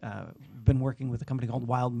been working with a company called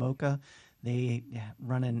Wild Mocha. They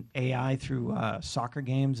run an AI through soccer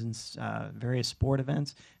games and various sport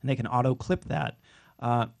events, and they can auto clip that.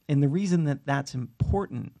 And the reason that that's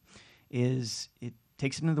important is it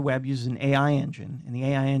takes it into the web, uses an AI engine, and the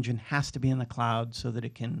AI engine has to be in the cloud so that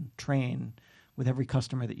it can train with every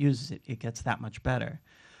customer that uses it. It gets that much better.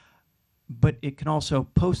 But it can also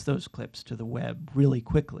post those clips to the web really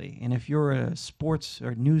quickly. And if you're a sports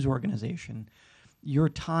or news organization, your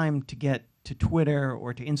time to get to Twitter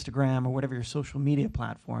or to Instagram or whatever your social media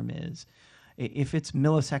platform is, if it's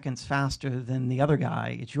milliseconds faster than the other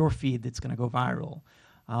guy, it's your feed that's going to go viral.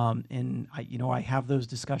 And I have those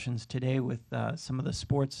discussions today with some of the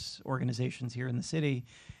sports organizations here in the city,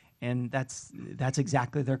 and that's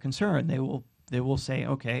exactly their concern. They will say,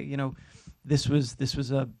 okay, this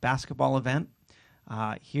was a basketball event.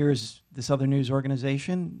 Here's this other news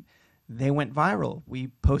organization. They went viral. We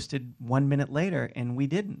posted 1 minute later, and we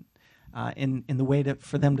didn't. And the way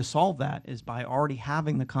for them to solve that is by already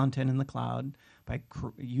having the content in the cloud, by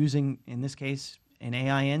using, in this case, an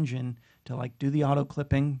AI engine to do the auto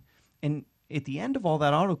clipping. And at the end of all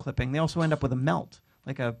that auto clipping, they also end up with a melt,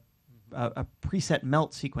 like a preset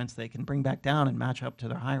melt sequence they can bring back down and match up to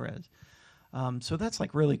their high res. So that's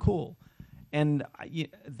really cool. And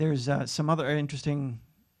there's some other interesting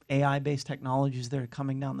AI-based technologies that are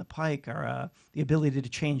coming down the pike are the ability to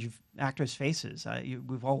change actors' faces.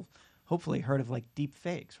 We've all hopefully heard of deep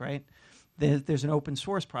fakes, right? There's an open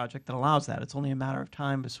source project that allows that. It's only a matter of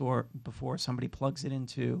time before somebody plugs it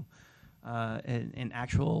into an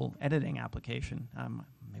actual editing application.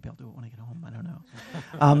 Maybe I'll do it when I get home. I don't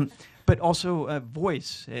know. But also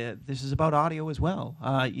voice. This is about audio as well.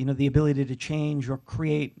 The ability to change or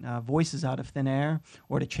create voices out of thin air,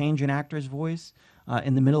 or to change an actor's voice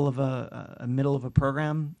in the middle of a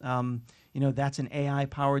program. That's an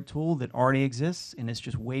AI-powered tool that already exists and is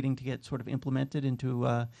just waiting to get sort of implemented into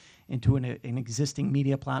an existing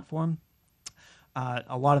media platform.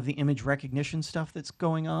 A lot of the image recognition stuff that's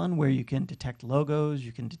going on, where you can detect logos,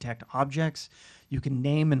 you can detect objects, you can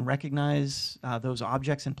name and recognize those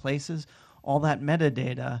objects and places. All that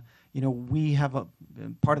metadata, we have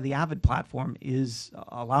part of the Avid platform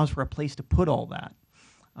allows for a place to put all that.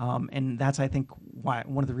 And that's, I think,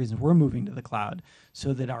 one of the reasons we're moving to the cloud,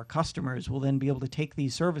 so that our customers will then be able to take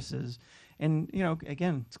these services And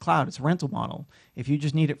again, it's cloud. It's a rental model. If you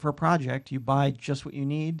just need it for a project, you buy just what you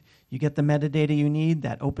need. You get the metadata you need.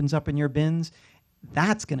 That opens up in your bins.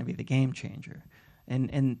 That's going to be the game changer.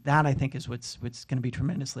 And that, I think, is what's going to be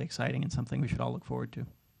tremendously exciting and something we should all look forward to.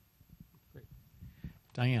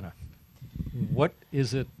 Diana, what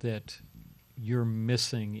is it that you're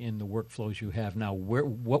missing in the workflows you have now?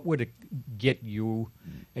 What would it get you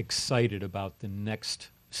excited about the next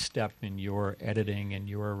step in your editing and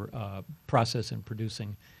your process in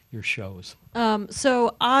producing your shows?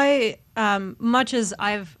 So I, much as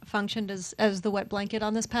I've functioned as the wet blanket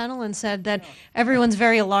on this panel and said that everyone's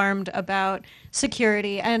very alarmed about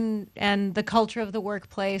security and the culture of the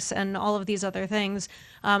workplace and all of these other things,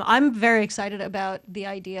 I'm very excited about the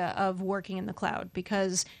idea of working in the cloud,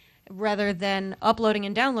 because rather than uploading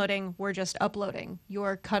and downloading, we're just uploading.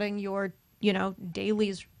 You're cutting your,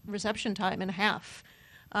 daily's reception time in half.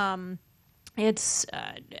 It's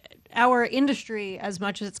our industry, as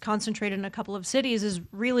much as it's concentrated in a couple of cities, is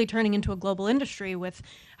really turning into a global industry with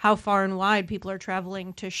how far and wide people are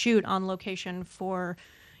traveling to shoot on location for,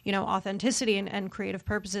 authenticity and creative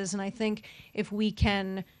purposes. And I think if we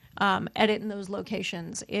can edit in those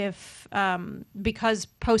locations, because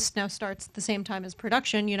post now starts at the same time as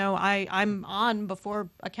production, I'm on before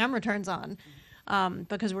a camera turns on,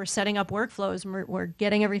 because we're setting up workflows and we're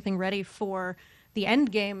getting everything ready for the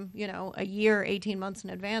end game, a year, 18 months in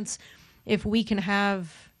advance. If we can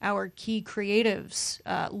have our key creatives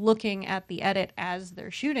looking at the edit as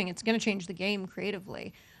they're shooting, it's going to change the game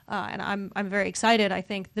creatively. And I'm very excited. I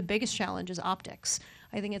think the biggest challenge is optics.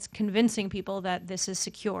 I think it's convincing people that this is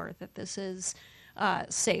secure, that this is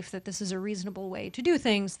safe, that this is a reasonable way to do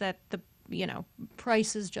things, that the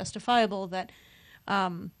price is justifiable, that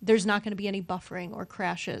there's not going to be any buffering or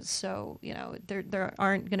crashes. So, there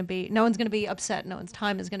aren't going to be, no one's going to be upset, no one's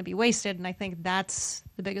time is going to be wasted. And I think that's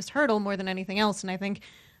the biggest hurdle more than anything else. And I think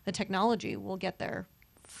the technology will get there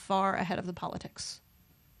far ahead of the politics.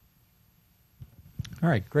 All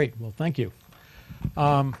right, great. Well, thank you.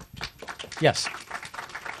 Yes.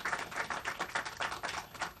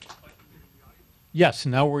 Yes,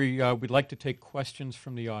 now we'd like to take questions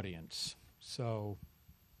from the audience. So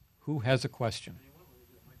who has a question?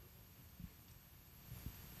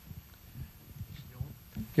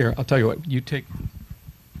 Here, I'll tell you what, you take...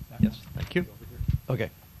 Yes, thank you. Okay.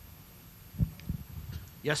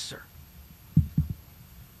 Yes, sir.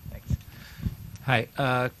 Thanks.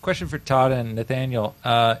 Hi. Question for Todd and Nathaniel.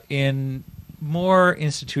 In more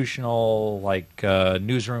institutional, like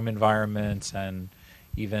newsroom environments and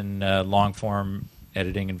even long-form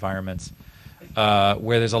editing environments,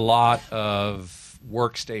 where there's a lot of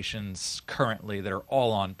workstations currently that are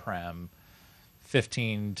all on-prem,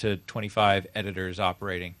 15 to 25 editors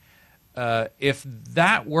operating. If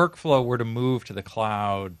that workflow were to move to the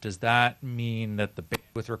cloud, does that mean that the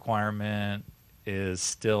bandwidth requirement is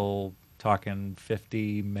still talking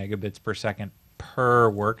 50 megabits per second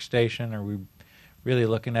per workstation? Are we really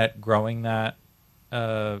looking at growing that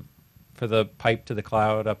for the pipe to the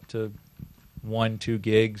cloud up to 1, 2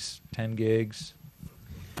 gigs, 10 gigs?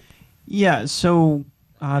 Yeah, so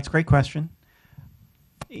it's a great question.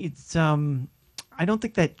 It's I don't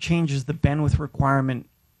think that changes the bandwidth requirement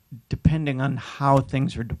depending on how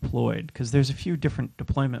things are deployed, because there's a few different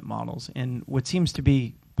deployment models. And what seems to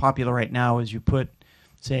be popular right now is you put,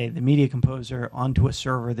 say, the Media Composer onto a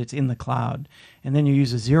server that's in the cloud, and then you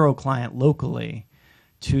use a Zero client locally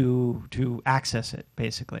to access it,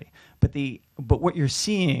 basically. But what you're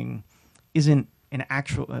seeing isn't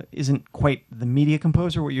isn't quite the Media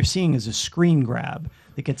Composer. What you're seeing is a screen grab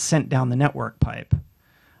that gets sent down the network pipe.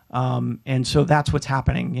 And so that's what's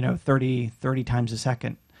happening, 30 times a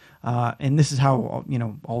second. And this is how,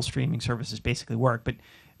 all streaming services basically work. But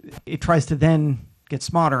it tries to then get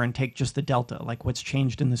smarter and take just the delta, like what's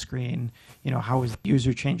changed in the screen, how is the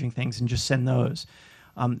user changing things, and just send those.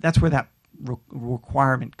 That's where that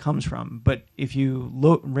requirement comes from. But if you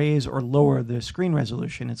raise or lower the screen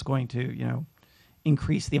resolution, it's going to,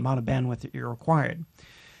 increase the amount of bandwidth that you're required.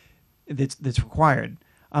 That's required.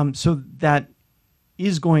 So that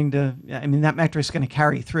is going to, that metric is going to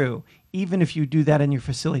carry through. Even if you do that in your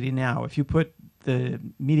facility now, if you put the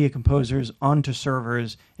Media Composers onto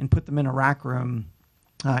servers and put them in a rack room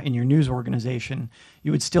in your news organization,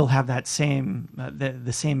 you would still have that same,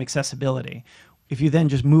 the same accessibility. If you then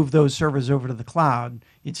just move those servers over to the cloud,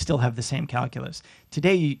 you'd still have the same calculus.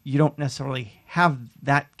 Today, you don't necessarily have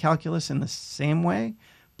that calculus in the same way,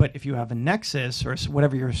 but if you have a Nexus or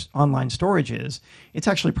whatever your online storage is, it's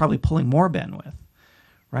actually probably pulling more bandwidth,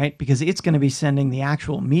 right? Because it's going to be sending the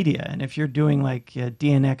actual media. And if you're doing like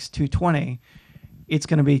DNX 220, it's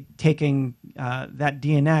going to be taking that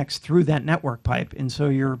DNX through that network pipe, and so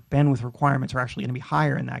your bandwidth requirements are actually going to be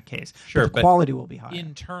higher in that case. Sure, but the quality will be higher.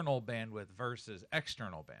 Internal bandwidth versus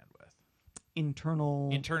external bandwidth.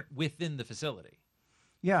 Internal. Within the facility.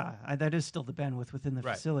 Yeah, that is still the bandwidth within the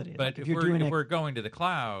Right. facility. But Like if, you're doing we're going to the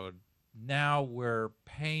cloud, now we're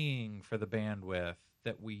paying for the bandwidth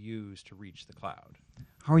that we use to reach the cloud.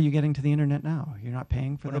 how are you getting to the internet now? You're not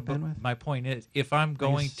paying for that But bandwidth? my point is, if I'm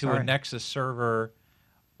going to sorry. a Nexus server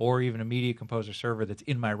or even a Media Composer server that's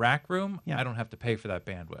in my rack room, Yeah. I don't have to pay for that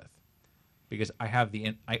bandwidth because I have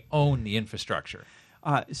I own the infrastructure.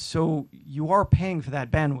 So you are paying for that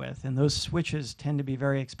bandwidth, and those switches tend to be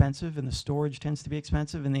very expensive, and the storage tends to be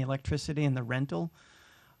expensive, and the electricity and the rental.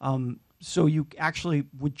 So you actually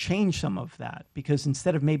would change some of that, because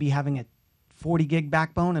instead of maybe having a 40 gig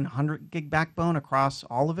backbone and 100 gig backbone across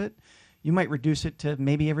all of it, you might reduce it to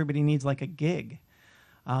maybe everybody needs like a gig.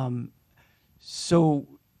 So,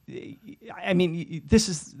 I mean, this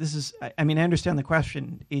is. I mean, I understand the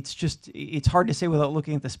question. It's hard to say without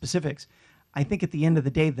looking at the specifics. I think at the end of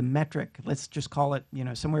the day, the metric, let's just call it,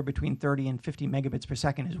 somewhere between 30 and 50 megabits per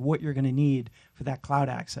second is what you're going to need for that cloud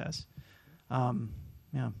access. Yeah.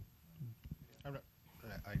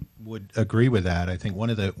 I would agree with that. I think one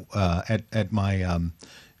of the at my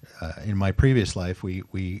in my previous life,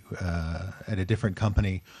 we at a different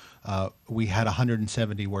company, we had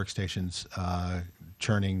 170 workstations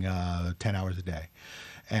churning 10 hours a day.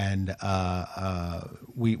 And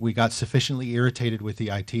we got sufficiently irritated with the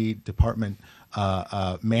IT department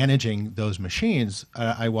managing those machines.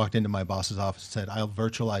 I walked into my boss's office and said, "I'll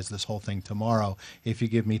virtualize this whole thing tomorrow if you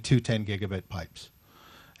give me 2 10 gigabit pipes."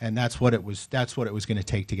 And that's what it was. That's what it was going to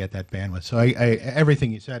take to get that bandwidth. So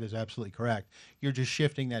everything you said is absolutely correct. You're just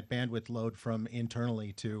shifting that bandwidth load from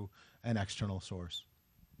internally to an external source.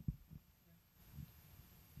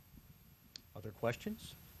 Other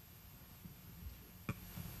questions?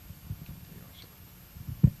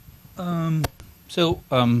 Again,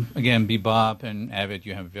 Bebop and Avid,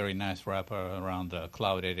 you have a very nice wrapper around the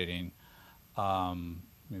cloud editing,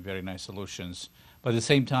 very nice solutions. But at the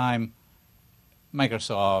same time,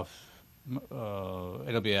 Microsoft,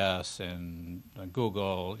 AWS, and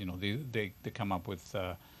Google, they come up with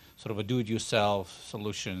sort of a do-it-yourself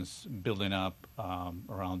solutions building up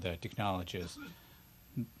around their technologies.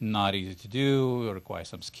 Not easy to do, it requires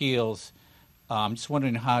some skills. I'm just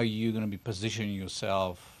wondering how you're going to be positioning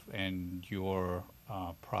yourself and your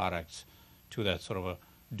products to that sort of a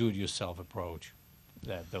do-it-yourself approach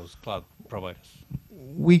that those cloud providers.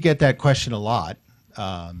 We get that question a lot,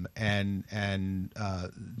 and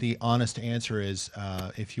the honest answer is,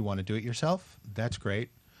 if you want to do it yourself, that's great.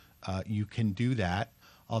 You can do that.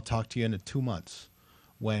 I'll talk to you in 2 months.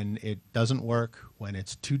 When it doesn't work, when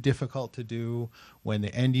it's too difficult to do, when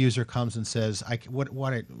the end user comes and says,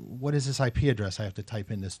 "What is this IP address I have to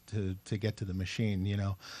type in this to get to the machine?"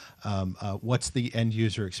 What's the end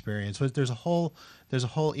user experience? There's a whole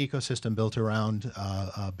ecosystem built around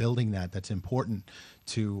building that's important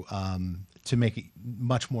to make it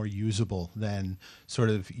much more usable than sort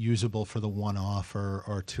of usable for the one-off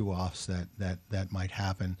or two-offs that might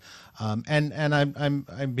happen. And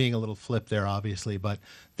I'm being a little flip there, obviously, but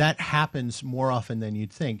that happens more often than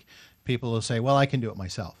you'd think. People will say, "Well, I can do it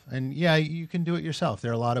myself," and yeah, you can do it yourself.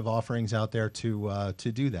 There are a lot of offerings out there to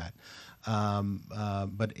do that.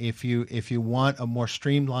 But if you want a more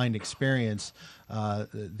streamlined experience,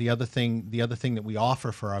 the other thing that we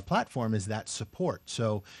offer for our platform is that support.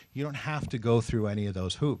 So you don't have to go through any of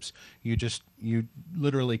those hoops. You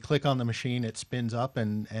literally click on the machine, it spins up,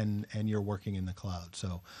 and you're working in the cloud.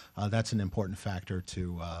 So that's an important factor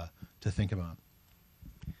to think about.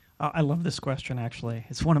 I love this question, actually.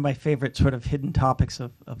 It's one of my favorite sort of hidden topics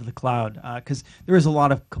of the cloud, because there is a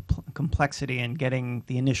lot of complexity in getting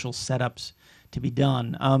the initial setups to be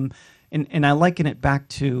done. And I liken it back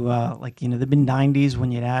to, the mid-'90s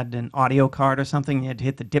when you'd add an audio card or something, you had to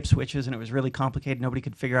hit the dip switches, and it was really complicated. Nobody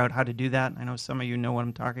could figure out how to do that. I know some of you know what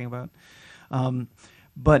I'm talking about.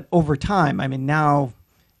 But over time, I mean, now,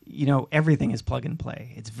 everything is plug and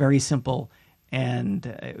play. It's very simple. And,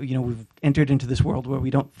 we've entered into this world where we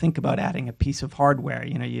don't think about adding a piece of hardware.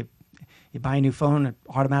 You buy a new phone, it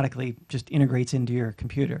automatically just integrates into your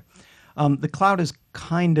computer. The cloud is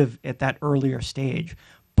kind of at that earlier stage,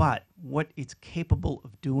 but what it's capable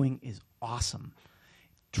of doing is awesome,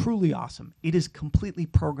 truly awesome. It is completely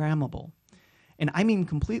programmable. And I mean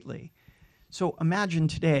completely. So imagine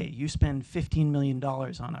today you spend $15 million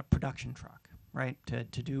on a production truck. Right, to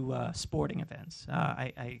do sporting events.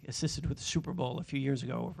 I assisted with the Super Bowl a few years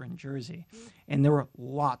ago over in Jersey, and there were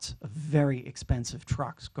lots of very expensive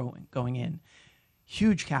trucks going in,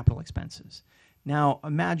 huge capital expenses. Now,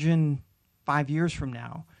 imagine 5 years from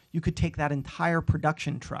now, you could take that entire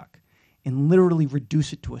production truck and literally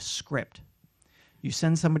reduce it to a script. You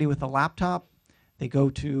send somebody with a laptop, they go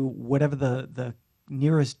to whatever the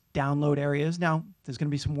nearest download area is. Now, there's going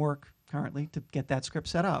to be some work currently to get that script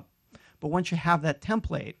set up. But once you have that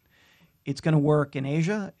template, it's going to work in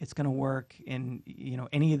Asia. It's going to work in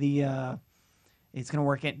any of the. It's going to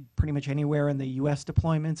work at pretty much anywhere in the U.S.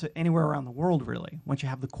 deployments, anywhere around the world, really. Once you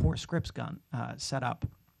have the core scripts set up,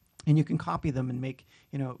 and you can copy them and make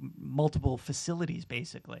multiple facilities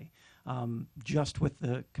basically, just with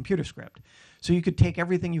the computer script. So you could take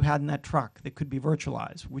everything you had in that truck that could be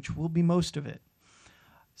virtualized, which will be most of it.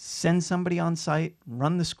 Send somebody on site,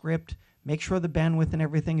 run the script, make sure the bandwidth and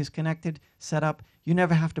everything is connected, set up. You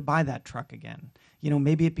never have to buy that truck again.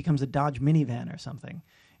 Maybe it becomes a Dodge minivan or something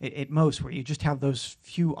at most, where you just have those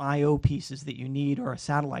few I/O pieces that you need, or a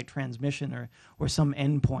satellite transmission, or some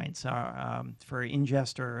endpoints for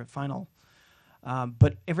ingest or final.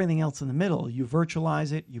 But everything else in the middle, you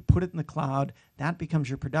virtualize it, you put it in the cloud, that becomes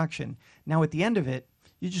your production. Now at the end of it,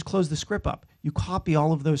 you just close the script up. You copy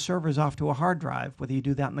all of those servers off to a hard drive, whether you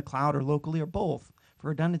do that in the cloud or locally or both, for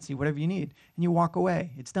redundancy, whatever you need, and you walk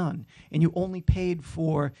away. It's done. And you only paid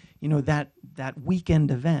for that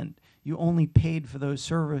weekend event. You only paid for those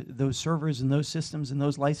servers and those systems and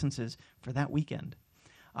those licenses for that weekend.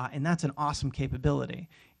 And that's an awesome capability.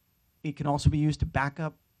 It can also be used to back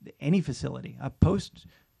up any facility,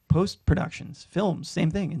 post-productions, films, same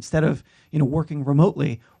thing. Instead of working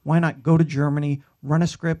remotely, why not go to Germany, run a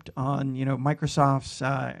script on Microsoft's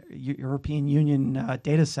European Union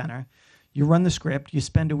data center? You run the script, you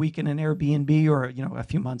spend a week in an Airbnb, or a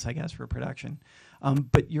few months, I guess, for production.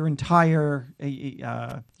 But your entire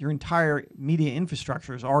media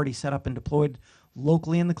infrastructure is already set up and deployed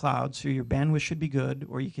locally in the cloud, so your bandwidth should be good,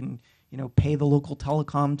 or you can pay the local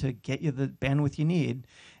telecom to get you the bandwidth you need.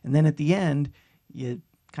 And then at the end, you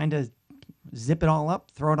kind of zip it all up,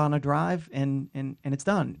 throw it on a drive, and it's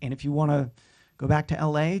done. And if you want to go back to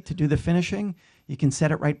LA to do the finishing, you can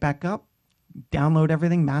set it right back up, download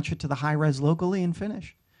everything, match it to the high res locally, and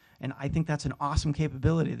finish. And I think that's an awesome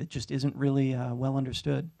capability that just isn't really well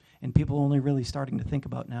understood, and people are only really starting to think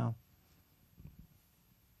about now.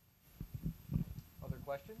 Other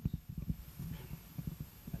questions?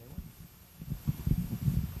 Anyone?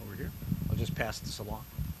 Over here. I'll just pass this along.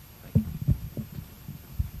 Thank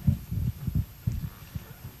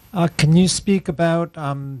you. Can you speak about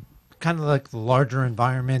kind of like the larger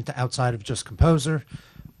environment outside of just Composer,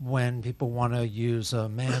 when people want to use a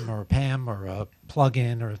MAM or a PAM or a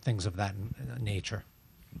plugin or things of that nature?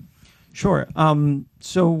 Sure.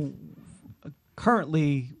 So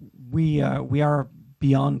currently, we are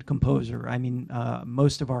beyond Composer. I mean,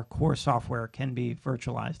 most of our core software can be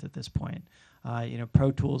virtualized at this point. Pro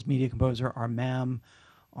Tools, Media Composer, our MAM,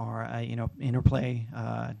 our Interplay,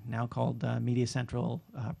 now called Media Central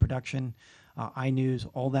Production, iNews,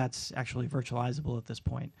 all that's actually virtualizable at this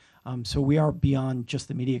point. So we are beyond just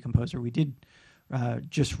the Media Composer. We did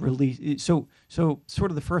just release, so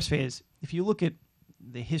sort of the first phase, if you look at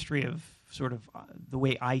the history of sort of the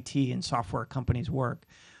way IT and software companies work,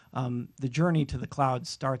 the journey to the cloud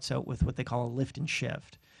starts out with what they call a lift and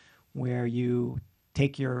shift, where you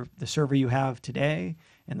take the server you have today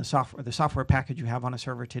and the software package you have on a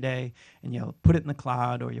server today, and you put it in the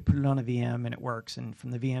cloud, or you put it on a VM and it works, and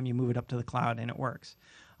from the VM you move it up to the cloud and it works.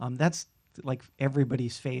 That's like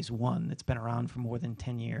everybody's phase one that's been around for more than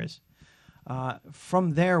 10 years.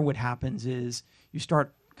 From there, what happens is you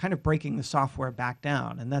start kind of breaking the software back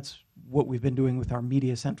down, and that's what we've been doing with our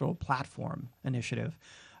Media Central platform initiative.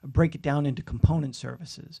 Break it down into component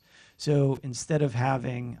services. So instead of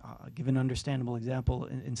having, give an understandable example,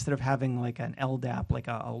 instead of having like an LDAP, like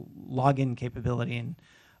a login capability and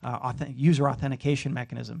user authentication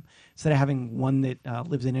mechanism, instead of having one that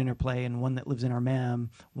lives in Interplay and one that lives in our MAM,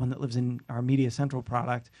 one that lives in our Media Central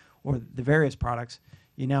product, or the various products,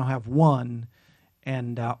 you now have one,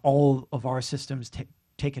 and all of our systems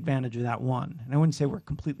take advantage of that one. And I wouldn't say we're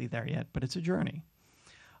completely there yet, but it's a journey.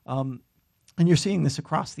 And you're seeing this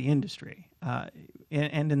across the industry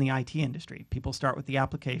and in the IT industry. People start with the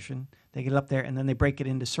application, they get it up there, and then they break it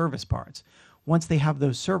into service parts. Once they have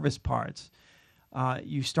those service parts,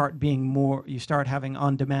 you start having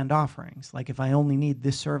on-demand offerings. Like if I only need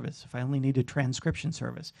this service, if I only need a transcription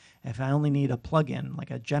service, if I only need a plugin,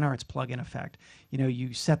 like a GenArts plugin effect,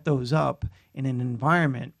 you set those up in an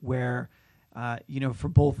environment where, for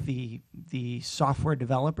both the software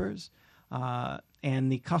developers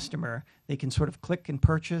and the customer, they can sort of click and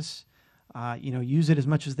purchase, use it as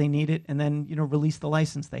much as they need it, and then release the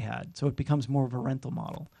license they had. So it becomes more of a rental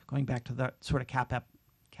model, going back to that sort of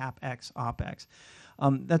CapEx, OpEx.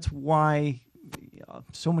 That's why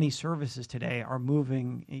so many services today are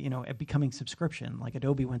moving, at becoming subscription, like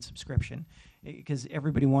Adobe went subscription, because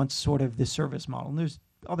everybody wants sort of this service model. And there's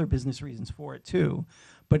other business reasons for it too,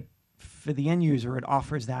 but for the end user, it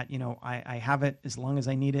offers that, I have it as long as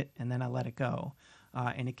I need it, and then I let it go.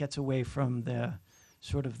 And it gets away from the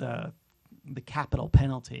sort of the capital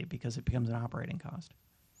penalty because it becomes an operating cost.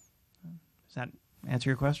 Does that answer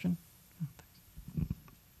your question?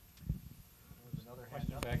 There's another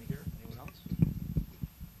question back here. Anyone else?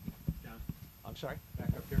 Down. I'm sorry. Back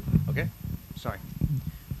up here. Okay. Sorry.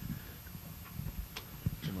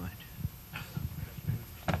 Do you mind?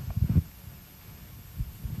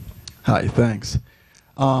 Hi, thanks.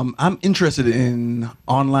 I'm interested in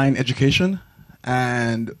online education,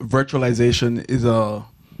 and virtualization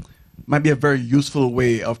might be a very useful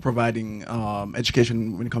way of providing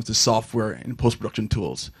education when it comes to software and post-production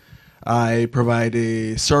tools. I provide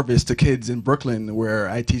a service to kids in Brooklyn where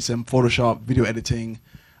I teach them Photoshop, video editing,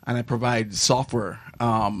 and I provide software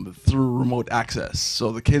through remote access.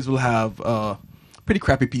 So the kids will have a pretty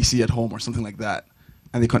crappy PC at home or something like that,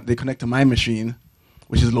 and they connect to my machine,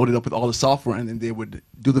 which is loaded up with all the software, and then they would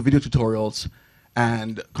do the video tutorials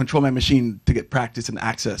and control my machine to get practice and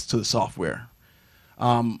access to the software.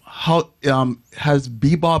 How has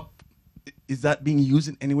Bebop, is that being used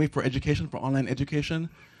in any way for education, for online education?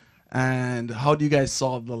 And how do you guys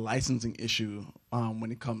solve the licensing issue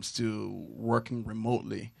when it comes to working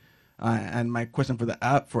remotely? And my question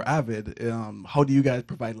for Avid, how do you guys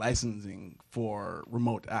provide licensing for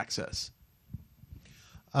remote access?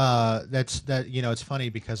 It's funny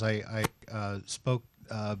because I spoke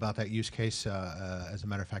about that use case, as a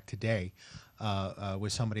matter of fact, today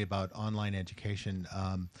with somebody about online education.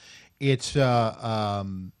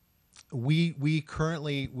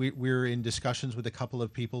 We're in discussions with a couple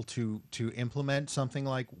of people to implement something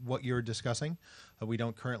like what you're discussing. We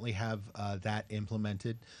don't currently have that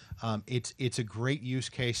implemented. It's a great use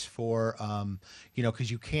case for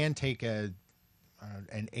because you can take an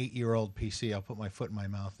 8-year-old PC. I'll put my foot in my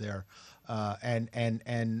mouth there,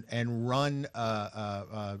 and run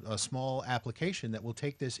a small application that will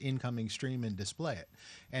take this incoming stream and display it,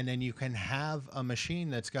 and then you can have a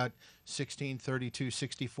machine that's got 16, 32,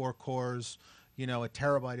 64 cores, a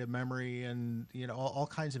terabyte of memory, and all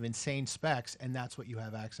kinds of insane specs, and that's what you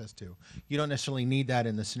have access to. You don't necessarily need that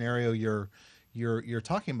in the scenario you're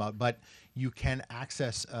talking about, but you can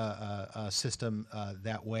access a system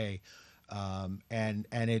that way. And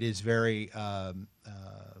it is very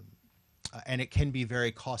and it can be very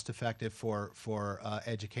cost effective for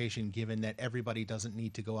education, given that everybody doesn't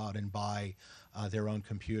need to go out and buy their own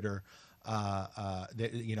computer,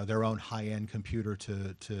 their own high-end computer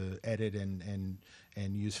to edit and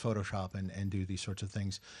use Photoshop and do these sorts of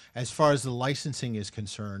things. As far as the licensing is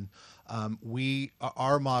concerned,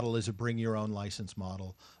 our model is a bring your own license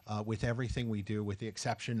model with everything we do, with the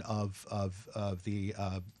exception of the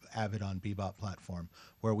Avid on Bebop platform,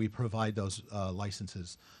 where we provide those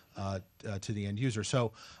licenses to the end user.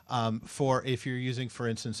 So if you're using, for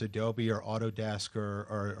instance, Adobe or Autodesk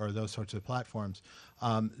or those sorts of platforms,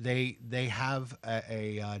 they have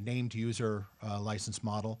a named user license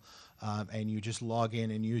model, and you just log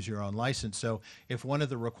in and use your own license. So if one of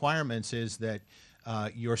the requirements is that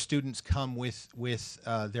your students come with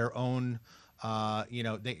their own,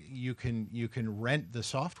 you can rent the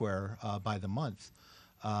software by the month.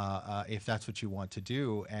 If that's what you want to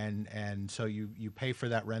do, and so you pay for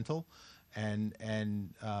that rental, and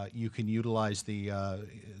you can utilize the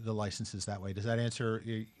licenses that way. Does that answer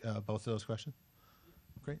both of those questions?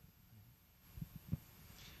 Great.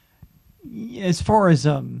 As far as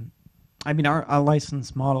our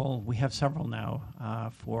license model, we have several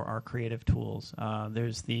now for our creative tools.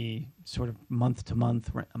 There's the sort of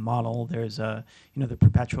month-to-month model. There's the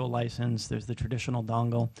perpetual license. There's the traditional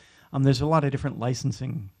dongle. There's a lot of different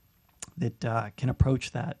licensing that can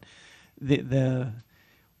approach that.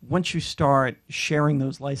 Once you start sharing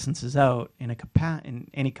those licenses out in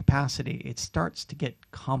any capacity, it starts to get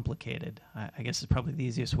complicated. I guess is probably the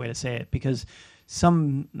easiest way to say it, because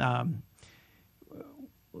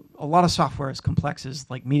a lot of software as complex as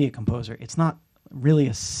like Media Composer, it's not really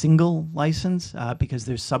a single license because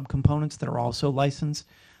there's subcomponents that are also licensed.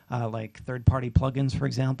 Like third-party plugins, for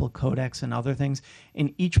example, codecs and other things,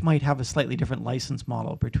 and each might have a slightly different license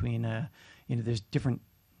model between, there's different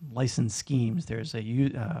license schemes. There's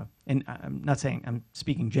and I'm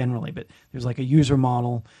speaking generally, but there's like a user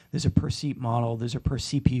model, there's a per seat model, there's a per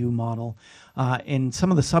CPU model, and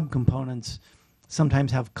some of the subcomponents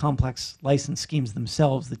sometimes have complex license schemes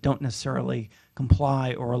themselves that don't necessarily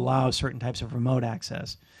comply or allow certain types of remote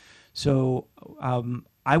access. So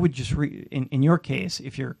I would just in your case,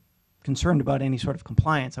 if you're concerned about any sort of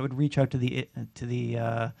compliance, I would reach out to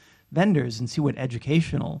the vendors and see what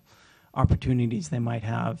educational opportunities they might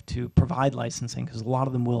have to provide licensing, because a lot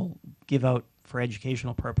of them will give out for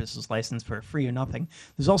educational purposes license for free or nothing.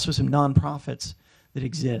 There's also some nonprofits that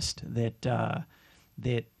exist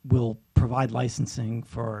that will provide licensing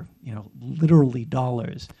for literally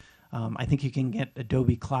dollars. I think you can get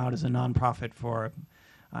Adobe Cloud as a nonprofit for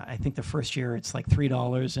I think the first year it's like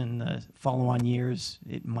 $3, and the follow-on years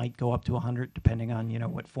it might go up to $100, depending on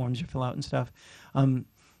what forms you fill out and stuff.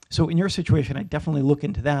 So in your situation, I definitely look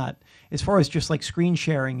into that. As far as just like screen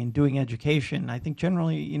sharing and doing education, I think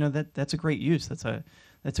generally that's a great use. That's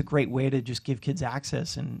a great way to just give kids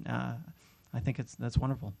access, and I think that's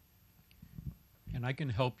wonderful. And I can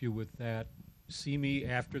help you with that. See me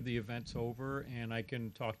after the event's over, and I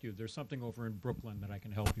can talk to you. There's something over in Brooklyn that I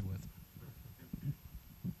can help you with.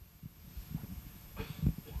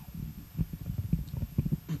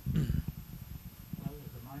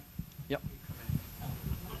 Yep.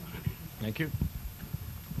 Thank you.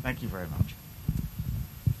 Thank you very much.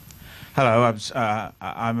 Hello,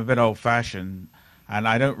 I'm a bit old-fashioned, and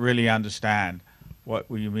I don't really understand what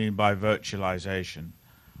you mean by virtualization.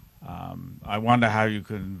 I wonder how you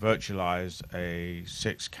can virtualize a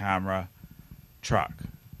 6-camera truck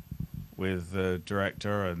with the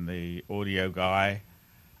director and the audio guy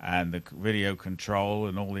and the video control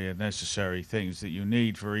and all the necessary things that you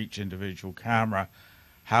need for each individual camera.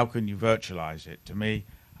 How can you virtualize it? To me,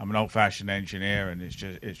 I'm an old-fashioned engineer, and it's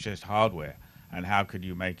just hardware. And how could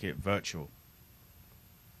you make it virtual?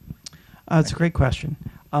 It's a great question.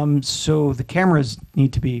 So the cameras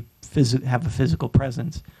need to have a physical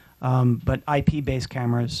presence, but IP-based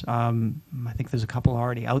cameras, I think there's a couple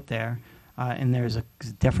already out there, and there's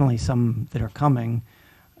definitely some that are coming.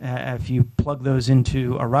 If you plug those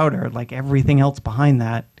into a router, like everything else behind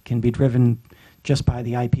that can be driven just by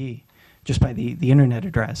the IP, just by the internet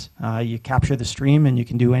address. You capture the stream, and you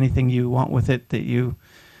can do anything you want with it that you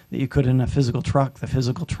could in a physical truck. The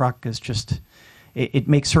physical truck is just, it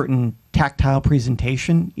makes certain tactile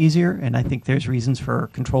presentation easier, and I think there's reasons for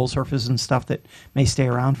control surfaces and stuff that may stay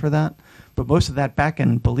around for that. But most of that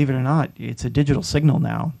backend, believe it or not, it's a digital signal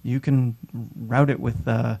now. You can route it with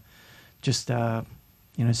just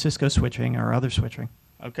Cisco switching or other switching.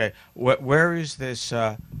 Okay, where is this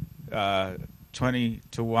 20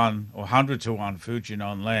 to 1 or 100 to 1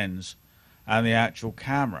 Fujinon lens and the actual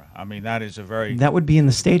camera? I mean, that is a very... That would be in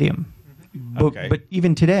the stadium. Okay. But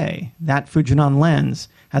even today, that Fujinon lens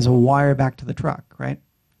has a wire back to the truck, right?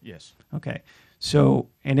 Yes. Okay. So,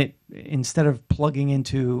 and it, instead of plugging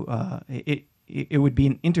into, it would be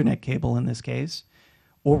an internet cable in this case,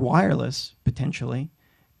 or wireless, potentially,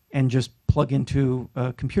 and just plug into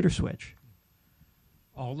a computer switch.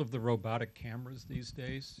 All of the robotic cameras these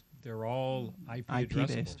days, they're all IP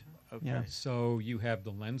based. Okay. Yeah. So you have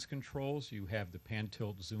the lens controls, you have the pan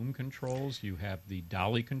tilt zoom controls, you have the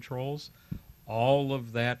dolly controls. All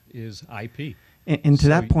of that is IP. And to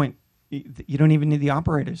that point, you don't even need the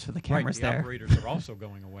operators for the cameras right, the there. operators are also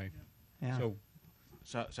going away. Yeah.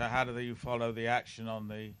 So how do you follow the action on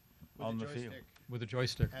the field? With a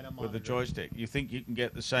joystick. With the joystick. You think you can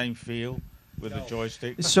get the same feel with the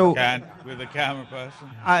joystick So- with a camera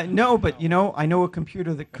person? No, but I know a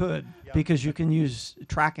computer that could, because you can use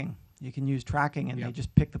tracking. You can use tracking, and they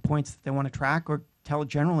just pick the points that they want to track, or tell it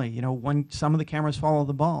generally. Some of the cameras follow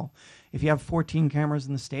the ball. If you have 14 cameras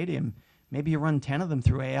in the stadium, maybe you run 10 of them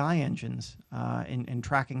through AI engines and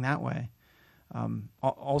tracking that way.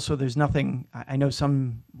 Also, there's nothing. I know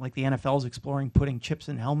some, like the NFL's exploring putting chips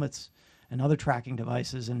in helmets and other tracking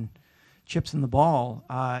devices and chips in the ball.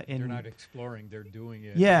 They're not exploring; they're doing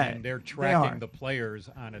it. Yeah, and they're they tracking are. the players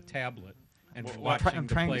on a tablet and I'm watching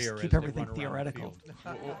the trying player to keep as everything they run theoretical.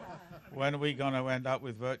 around the field. When are we going to end up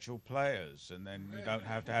with virtual players, and then you don't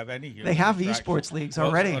have to have any human They have interaction? esports leagues Well,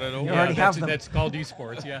 already. not at all. You already have them. That's called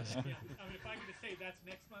esports. Yes. If I could just say, that's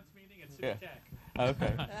next month's meeting at Yeah. Civic Tech.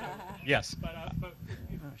 Okay. Yes. But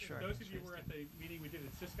sure. those of you who were at the meeting we did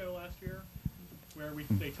at Cisco last year, where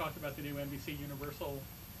they talked about the new NBC Universal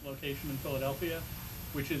location in Philadelphia,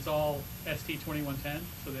 which is all ST2110,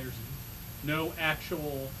 so there's no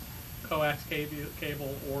actual coax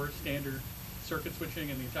cable or standard circuit switching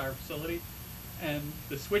in the entire facility, and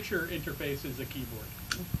the switcher interface is a keyboard.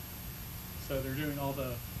 So they're doing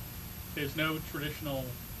there's no traditional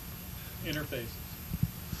interfaces.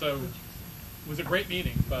 So it was a great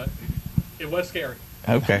meeting, but it was scary.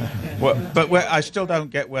 Okay. But I still don't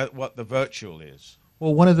get what the virtual is.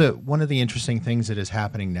 Well, one of the interesting things that is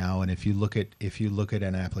happening now, and if you look at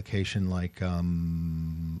an application like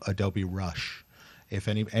Adobe Rush, If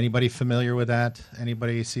anybody familiar with that,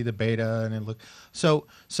 anybody see the beta and it look. So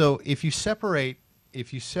if you separate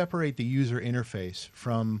the user interface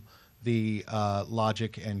from the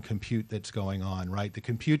logic and compute that's going on, right? The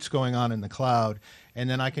compute's going on in the cloud, and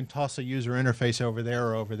then I can toss a user interface over there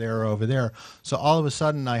or over there or over there. So all of a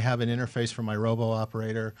sudden I have an interface for my robo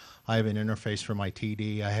operator, I have an interface for my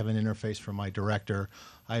TD, I have an interface for my director,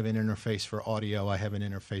 I have an interface for audio, I have an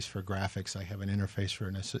interface for graphics, I have an interface for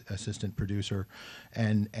an assistant producer,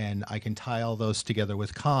 and I can tie all those together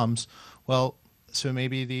with comms. Well, so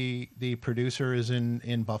maybe the producer is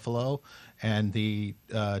in Buffalo, and the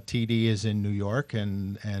TD is in New York,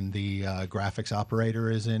 and the graphics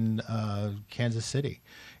operator is in Kansas City.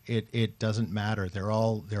 It doesn't matter. They're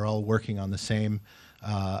all working on the same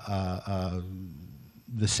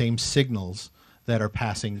signals that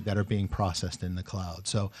are being processed in the cloud.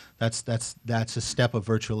 So that's a step of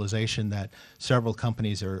virtualization that several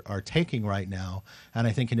companies are taking right now, and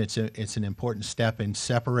I think it's an important step in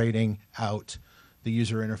separating out the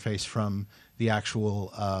user interface from the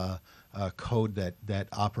actual code that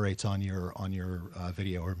operates on your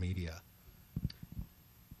video or media.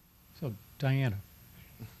 So, Diana,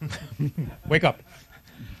 wake up.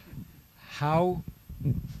 How,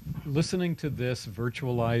 listening to this,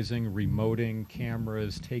 virtualizing, remoting,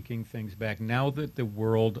 cameras, taking things back, now that the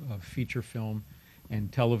world of feature film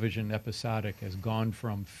and television episodic has gone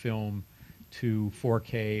from film to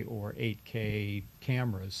 4K or 8K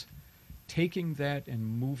cameras, taking that and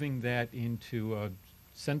moving that into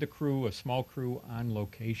send a small crew on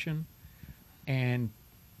location, and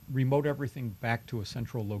remote everything back to a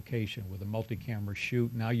central location with a multi-camera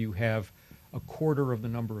shoot. Now you have a quarter of the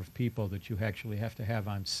number of people that you actually have to have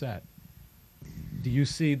on set. Do you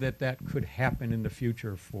see that could happen in the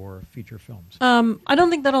future for feature films? I don't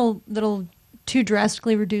think that'll too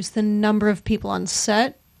drastically reduce the number of people on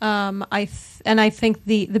set. I think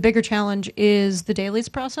the bigger challenge is the dailies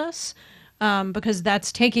process. Because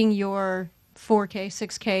that's taking your 4K,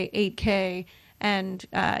 6K, 8K, and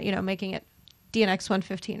making it DNX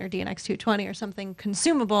 115 or DNX 220 or something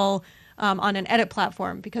consumable on an edit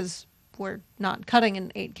platform, because we're not cutting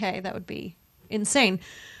in 8K. That would be insane.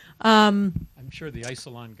 I'm sure the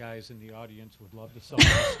Isilon guys in the audience would love the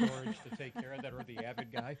self-storage to take care of that, or the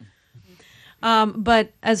Avid guy.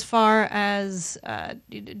 But as far as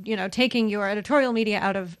taking your editorial media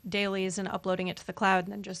out of dailies and uploading it to the cloud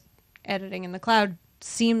and then just editing in the cloud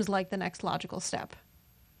seems like the next logical step.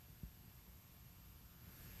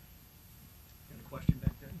 Got a question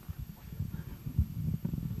back there?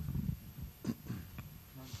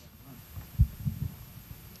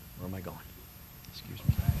 Where am I going? Excuse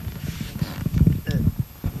me.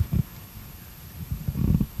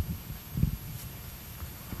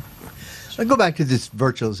 So I'll go back to this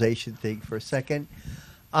virtualization thing for a second.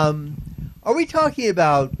 Are we talking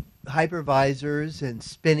about hypervisors and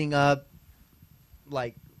spinning up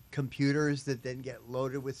like computers that then get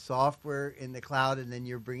loaded with software in the cloud, and then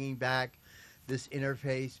you're bringing back this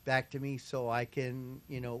interface back to me so I can,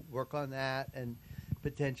 work on that and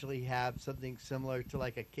potentially have something similar to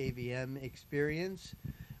like a KVM experience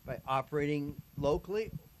by operating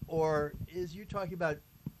locally? Or is you talking about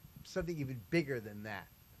something even bigger than that?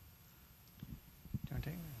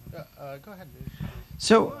 Go ahead.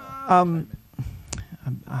 So,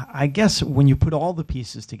 I guess when you put all the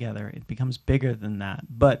pieces together, it becomes bigger than that.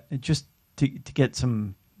 But just to get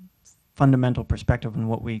some fundamental perspective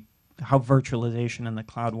on how virtualization in the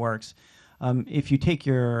cloud works, if you take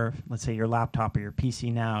let's say your laptop or your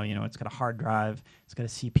PC now, it's got a hard drive, it's got a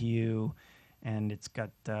CPU, and it's got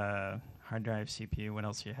hard drive, CPU. What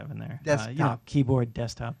else do you have in there? Desktop. Keyboard,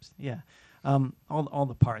 desktops. Yeah, all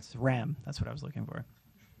the parts. RAM. That's what I was looking for.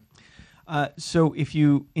 So if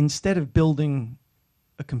you, instead of building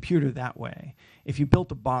a computer that way, if you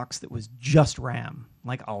built a box that was just RAM,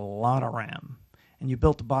 like a lot of RAM, and you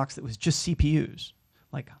built a box that was just CPUs,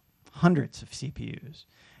 like hundreds of CPUs,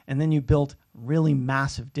 and then you built really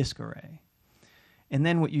massive disk array, and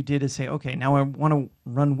then what you did is say, okay, now I want to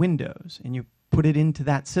run Windows, and you put it into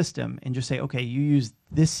that system and just say, okay, you use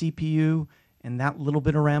this CPU and that little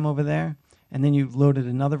bit of RAM over there, and then you loaded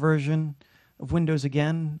another version of Windows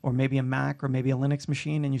again, or maybe a Mac, or maybe a Linux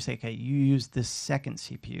machine, and you say, okay, you use this second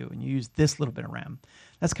CPU, and you use this little bit of RAM.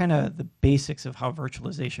 That's kind of the basics of how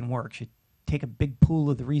virtualization works. You take a big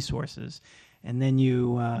pool of the resources, and then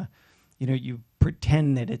you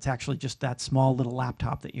pretend that it's actually just that small little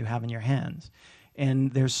laptop that you have in your hands.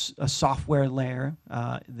 And there's a software layer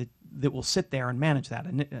that will sit there and manage that,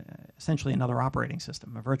 and essentially another operating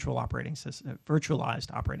system, a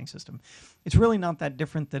virtualized operating system. It's really not that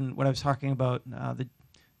different than what I was talking about, the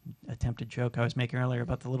attempted joke I was making earlier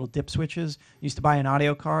about the little dip switches. You used to buy an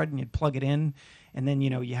audio card and you'd plug it in, and then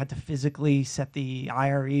you had to physically set the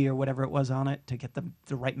IRE or whatever it was on it to get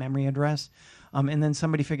the right memory address. And then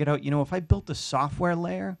somebody figured out, if I built a software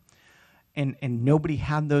layer and nobody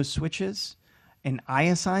had those switches and I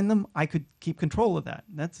assigned them, I could keep control of that.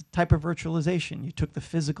 That's a type of virtualization. You took the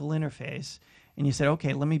physical interface and you said,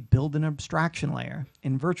 okay, let me build an abstraction layer.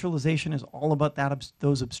 And virtualization is all about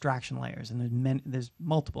those abstraction layers, and there's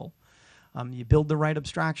multiple. You build the right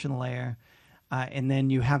abstraction layer, and then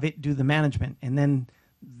you have it do the management. And then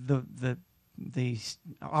the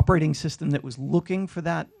operating system that was looking for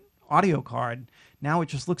that audio card, now it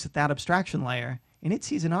just looks at that abstraction layer, and it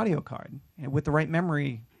sees an audio card with the right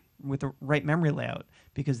memory layout,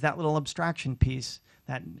 because that little abstraction piece,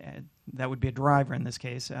 that would be a driver in this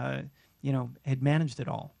case, had managed it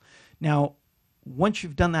all. Now, once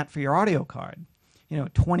you've done that for your audio card,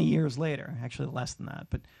 20 years later, actually less than that,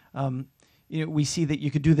 but we see that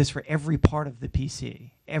you could do this for every part of the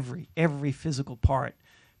PC. Every physical part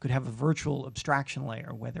could have a virtual abstraction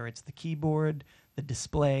layer, whether it's the keyboard, the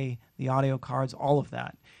display, the audio cards, all of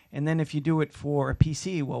that. And then if you do it for a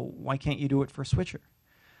PC, well, why can't you do it for a switcher?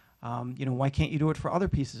 Why can't you do it for other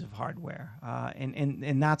pieces of hardware?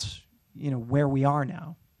 And that's where we are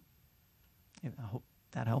now. I hope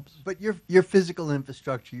that helps. But your physical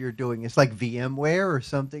infrastructure you're doing, it's like VMware or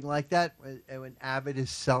something like that. When Avid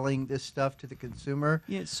is selling this stuff to the consumer,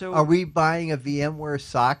 yeah. So are we buying a VMware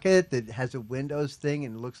socket that has a Windows thing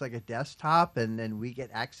and it looks like a desktop, and then we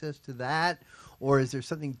get access to that, or is there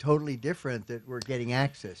something totally different that we're getting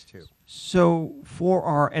access to? So for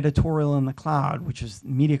our editorial in the cloud, which is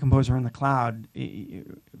Media Composer in the cloud,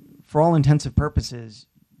 for all intensive purposes,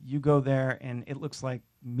 you go there and it looks like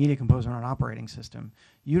Media Composer on an operating system.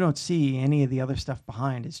 You don't see any of the other stuff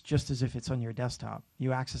behind. It's just as if it's on your desktop.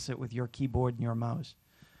 You access it with your keyboard and your mouse.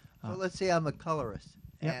 So let's say I'm a colorist,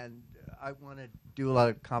 Yep. and I want to do a lot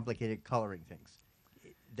of complicated coloring things.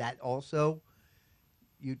 That also,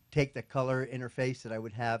 you take the color interface that I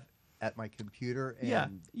would have at my computer and... Yeah,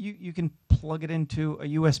 you can plug it into a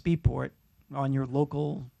USB port on your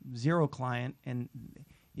local Zero client, and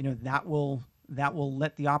that will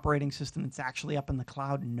let the operating system that's actually up in the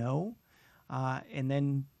cloud know, and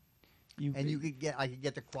then I could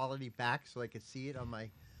get the quality back so I could see it on my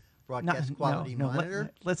broadcast quality monitor.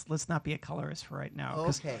 Let's not be a colorist for right now.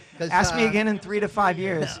 Okay. Ask me again in 3 to 5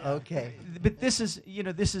 years. Okay. But this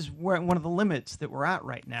is where one of the limits that we're at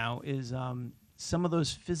right now is some of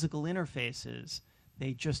those physical interfaces.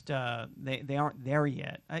 They just they aren't there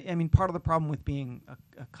yet. I mean, part of the problem with being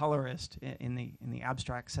a colorist in the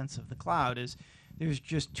abstract sense of the cloud is there's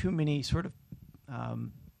just too many sort of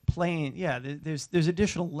playing. Yeah, there's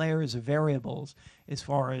additional layers of variables as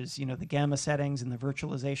far as the gamma settings and the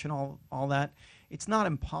virtualization, all that. It's not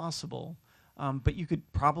impossible, but you could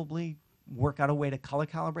probably work out a way to color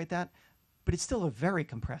calibrate that. But it's still a very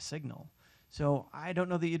compressed signal, so I don't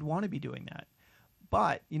know that you'd want to be doing that.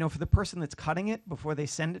 But, for the person that's cutting it before they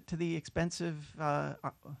send it to the expensive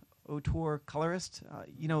auteur colorist,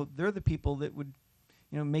 they're the people that would,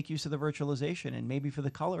 make use of the virtualization. And maybe for the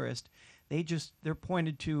colorist, they're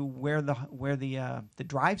pointed to where the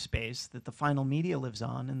drive space that the final media lives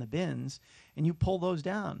on in the bins, and you pull those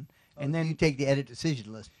down. And then you take the edit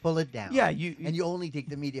decision list, pull it down. Yeah, and you only take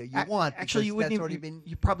the media you want. Actually, you wouldn't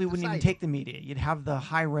you probably wouldn't even decided. take the media. You'd have the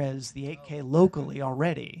high res, the 8K locally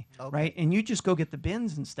already, right? And you just go get the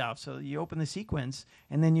bins and stuff. So you open the sequence,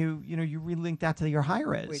 and then you relink that to your high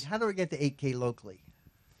res. Wait, how do I get the 8K locally?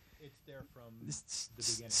 It's there from the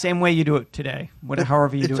beginning. Same way you do it today.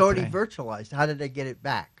 However you do it. It's already today. virtualized. How did I get it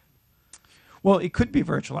back? Well, it could be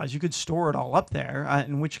virtualized. You could store it all up there.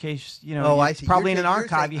 In which case, I see. probably You're in an saying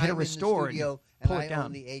archive, you hit a I'm in the restore studio and pull I it down.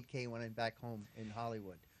 own the 8K when I'm back home in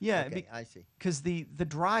Hollywood. Yeah, okay, I see. Because the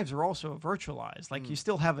drives are also virtualized. Like you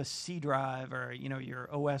still have a C drive or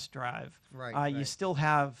your OS drive. Right. You still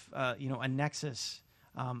have a Nexus,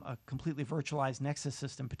 a completely virtualized Nexus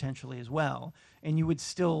system potentially as well. And you would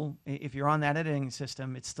still, if you're on that editing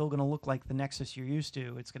system, it's still going to look like the Nexus you're used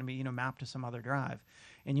to. It's going to be mapped to some other drive,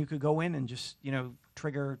 and you could go in and just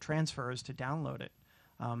trigger transfers to download it,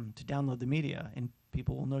 to download the media, and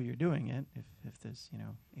people will know you're doing it if there's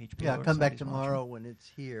HBO. Yeah, or come back somebody's tomorrow watching. when it's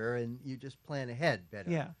here, and you just plan ahead better.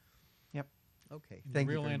 Yeah. Yep. Okay. The Thank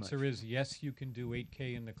you real very answer much. is yes, you can do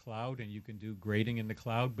 8K in the cloud and you can do grading in the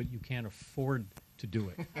cloud, but you can't afford to do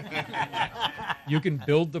it. You can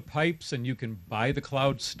build the pipes and you can buy the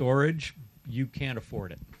cloud storage. You can't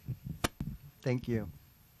afford it. Thank you.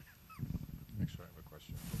 Make sure I have a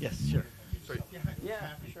question. Yes, sure. So,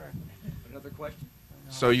 Yeah, sure. Another question?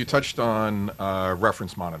 so you touched on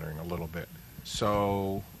reference monitoring a little bit.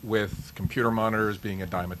 So with computer monitors being a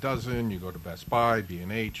dime a dozen, you go to Best Buy,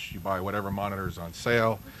 B&H, you buy whatever monitor is on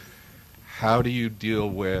sale. How do you deal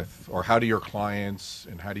with, or how do your clients,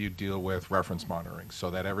 and how do you deal with reference monitoring so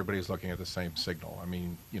that everybody's looking at the same signal? I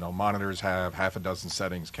mean, monitors have half a dozen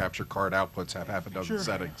settings, capture card outputs have half a dozen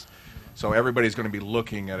settings. So everybody's going to be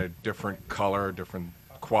looking at a different color, different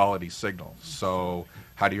quality signal. So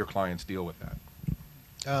how do your clients deal with that?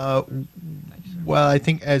 Well, I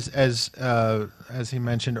think as he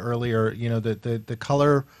mentioned earlier, the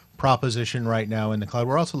color proposition right now in the cloud,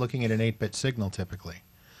 we're also looking at an 8-bit signal typically.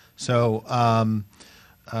 So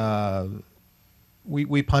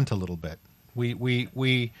we punt a little bit.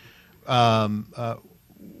 We're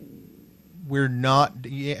not,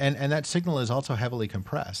 and that signal is also heavily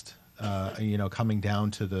compressed. Coming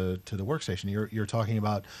down to the workstation, you're talking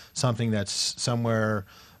about something that's somewhere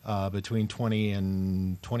between 20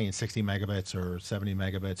 and 60 megabits or 70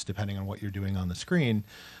 megabits, depending on what you're doing on the screen.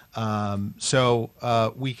 So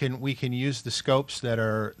we can use the scopes that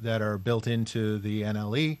are built into the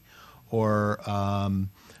NLE, or and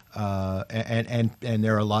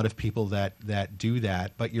there are a lot of people that do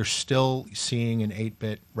that, but you're still seeing an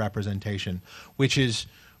 8-bit representation, which is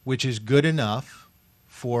good enough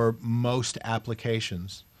for most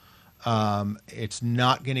applications. It's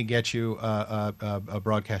not going to get you a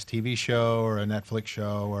broadcast TV show or a Netflix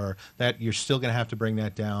show, or that. You're still going to have to bring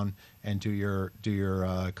that down and do your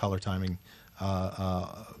color timing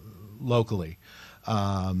locally.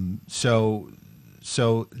 So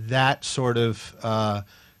that sort of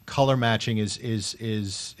color matching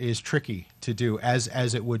is tricky to do,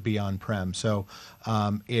 as it would be on-prem. So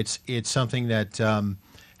it's something that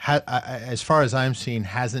as far as I'm seeing,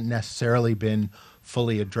 hasn't necessarily been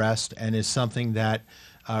fully addressed, and is something that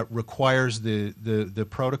requires the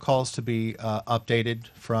protocols to be updated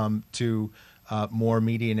to more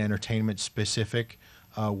media and entertainment specific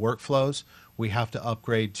workflows. We have to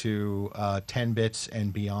upgrade to 10 bits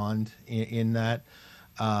and beyond in that,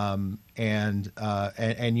 and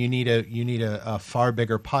you need a far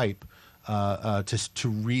bigger pipe to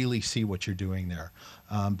really see what you're doing there.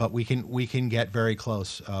 But we can get very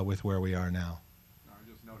close with where we are now. I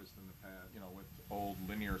just noticed in the past, with old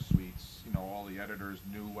linear suites, all the editors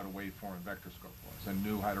knew what a waveform and vector scope was, and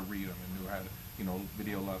knew how to read them, and knew how to,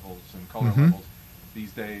 video levels and color levels.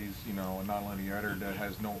 These days, a nonlinear editor that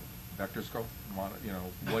has no vector scope,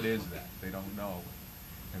 what is that? They don't know.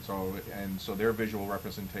 And so their visual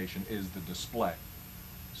representation is the display.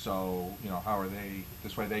 So, how are they,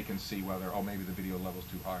 this way they can see whether, maybe the video level's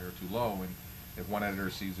too high or too low, and if one editor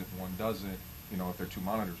sees it and one doesn't, if their two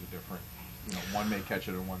monitors are different, one may catch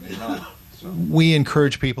it and one may not. So we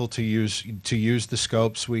encourage people to use the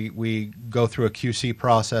scopes. We go through a QC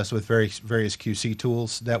process with various QC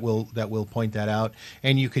tools that will point that out,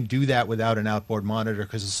 and you can do that without an outboard monitor,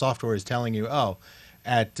 because the software is telling you,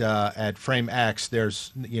 at frame X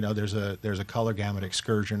there's a color gamut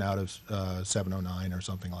excursion out of 709 or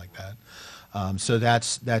something like that. So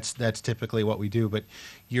that's typically what we do. But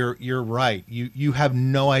you're right. You have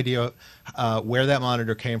no idea where that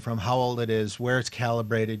monitor came from, how old it is, where it's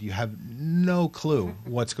calibrated. You have no clue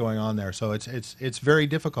what's going on there. So it's very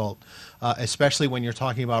difficult, especially when you're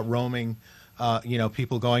talking about roaming.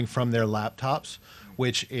 People going from their laptops,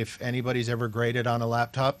 which, if anybody's ever graded on a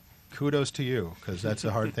laptop, kudos to you, because that's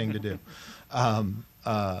a hard thing to do.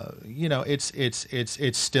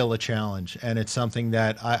 It's still a challenge, and it's something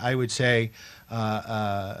that I would say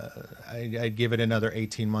I'd give it another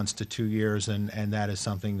 18 months to 2 years, and that is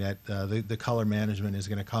something that the color management is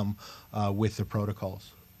going to come with the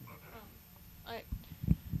protocols.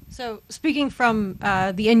 So speaking from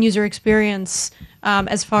the end user experience,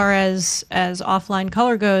 as far as offline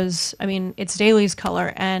color goes, I mean, it's Daly's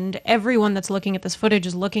color, and everyone that's looking at this footage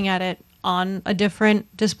is looking at it on a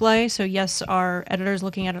different display. So yes, our editor's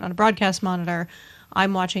looking at it on a broadcast monitor.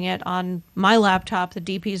 I'm watching it on my laptop. The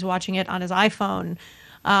DP's watching it on his iPhone.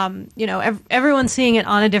 Everyone's seeing it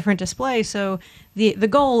on a different display. So the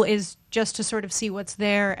goal is just to sort of see what's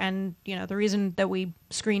there. And, the reason that we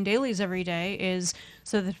screen dailies every day is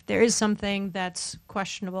so that if there is something that's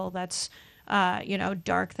questionable, that's,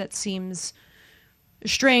 dark, that seems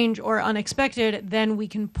strange or unexpected, then we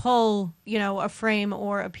can pull, a frame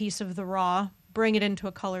or a piece of the raw, bring it into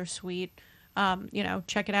a color suite,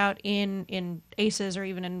 check it out in ACES or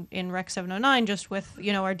even in Rec 709, just with,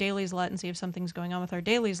 our dailies LUT, and see if something's going on with our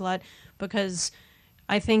dailies LUT, because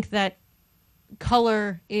I think that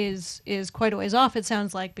color is quite a ways off, it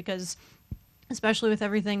sounds like, because especially with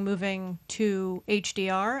everything moving to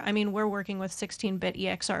HDR, I mean, we're working with 16-bit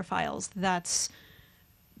EXR files. That's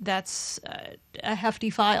a hefty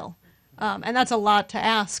file. And that's a lot to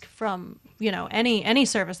ask from any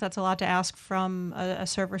service, that's a lot to ask from a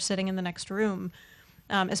server sitting in the next room,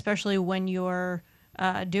 especially when you're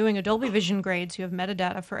doing a Dolby Vision grades. You have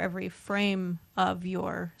metadata for every frame of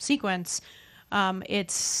your sequence.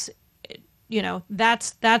 That's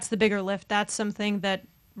the bigger lift. That's something that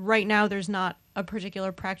right now there's not a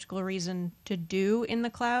particular practical reason to do in the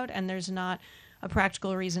cloud, and there's not a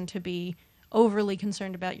practical reason to be overly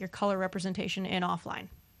concerned about your color representation in offline.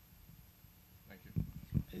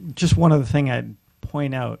 Just one other thing I'd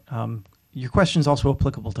point out. Your question is also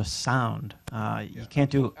applicable to sound. You can't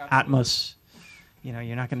do Atmos.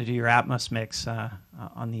 You're not going to do your Atmos mix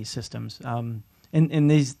on these systems.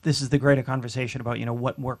 This is the greater conversation about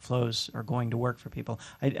what workflows are going to work for people.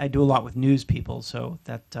 I do a lot with news people, so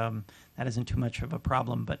that isn't too much of a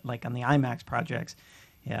problem. But like on the IMAX projects,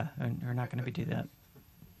 yeah, we're not going to do that.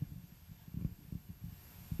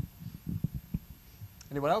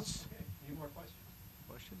 Anyone else? Okay. Any more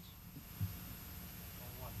questions?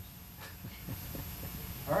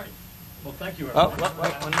 All right. Well, thank you, Oh, everyone.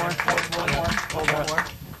 wait, one more. Hold on.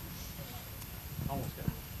 Almost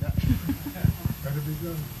got it. Better be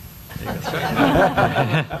done.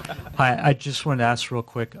 Hi, I just wanted to ask real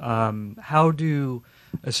quick, how do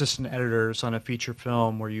assistant editors on a feature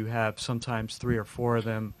film where you have sometimes 3 or 4 of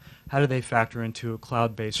them, how do they factor into a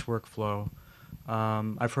cloud-based workflow?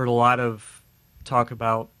 I've heard a lot of talk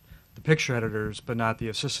about the picture editors, but not the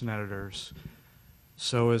assistant editors.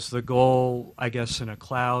 So is the goal, I guess, in a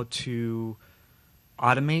cloud to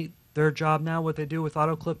automate their job now, what they do with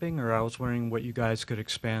auto clipping? Or I was wondering what you guys could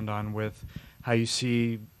expand on with how you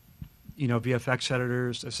see, VFX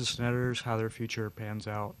editors, assistant editors, how their future pans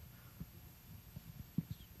out.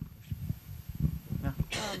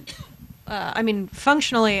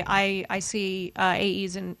 Functionally, I see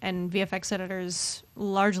AEs and VFX editors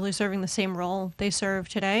largely serving the same role they serve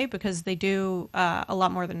today, because they do a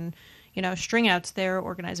lot more than string outs. They're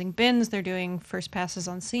organizing bins. They're doing first passes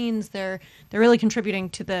on scenes. They're really contributing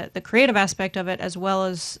to the creative aspect of it, as well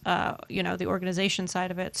as the organization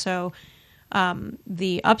side of it. So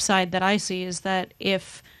the upside that I see is that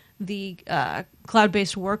if the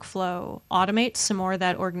cloud-based workflow automates some more of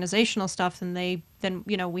that organizational stuff, then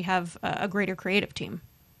we have a greater creative team.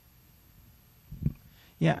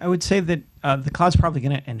 Yeah, I would say that the cloud's probably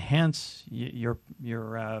going to enhance your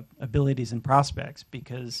abilities and prospects,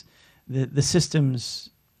 because the systems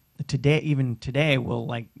today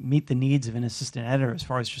will meet the needs of an assistant editor as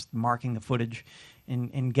far as just marking the footage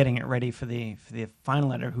and getting it ready for the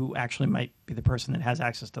final editor, who actually might be the person that has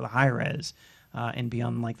access to the high res and be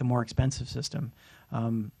on the more expensive system.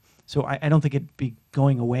 So I don't think it'd be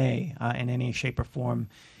going away in any shape or form.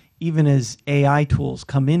 Even as AI tools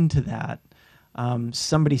come into that,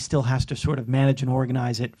 somebody still has to sort of manage and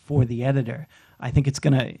organize it for the editor. I think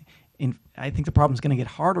the problem's going to get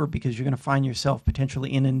harder, because you're going to find yourself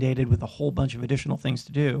potentially inundated with a whole bunch of additional things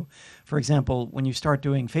to do. For example, when you start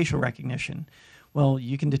doing facial recognition, well,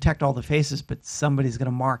 you can detect all the faces, but somebody's going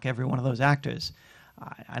to mark every one of those actors.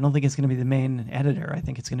 I don't think it's going to be the main editor. I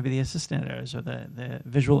think it's going to be the assistant editors or the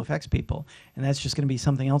visual effects people, and that's just going to be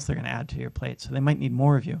something else they're going to add to your plate. So they might need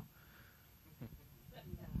more of you.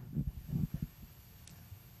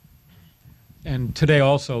 And today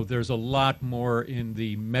also, there's a lot more in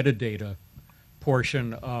the metadata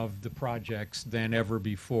portion of the projects than ever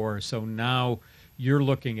before. So now you're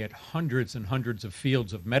looking at hundreds and hundreds of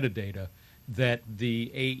fields of metadata that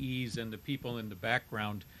the AEs and the people in the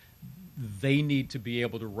background, they need to be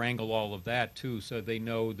able to wrangle all of that too, so they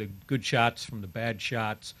know the good shots from the bad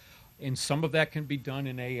shots. And some of that can be done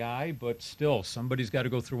in AI, but still, somebody's got to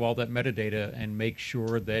go through all that metadata and make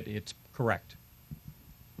sure that it's correct.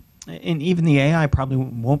 And even the AI probably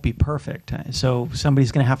won't be perfect, so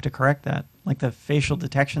somebody's going to have to correct that. Like the facial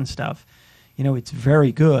detection stuff, it's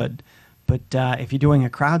very good, but if you're doing a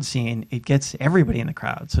crowd scene, it gets everybody in the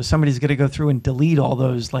crowd. So somebody's going to go through and delete all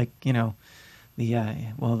those, whether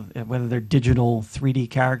they're digital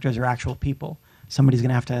 3D characters or actual people. Somebody's going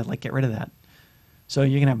to have to get rid of that. So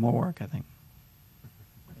you're going to have more work, I think.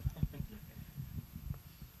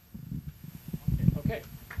 Okay.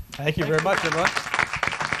 Thank you very much, everyone.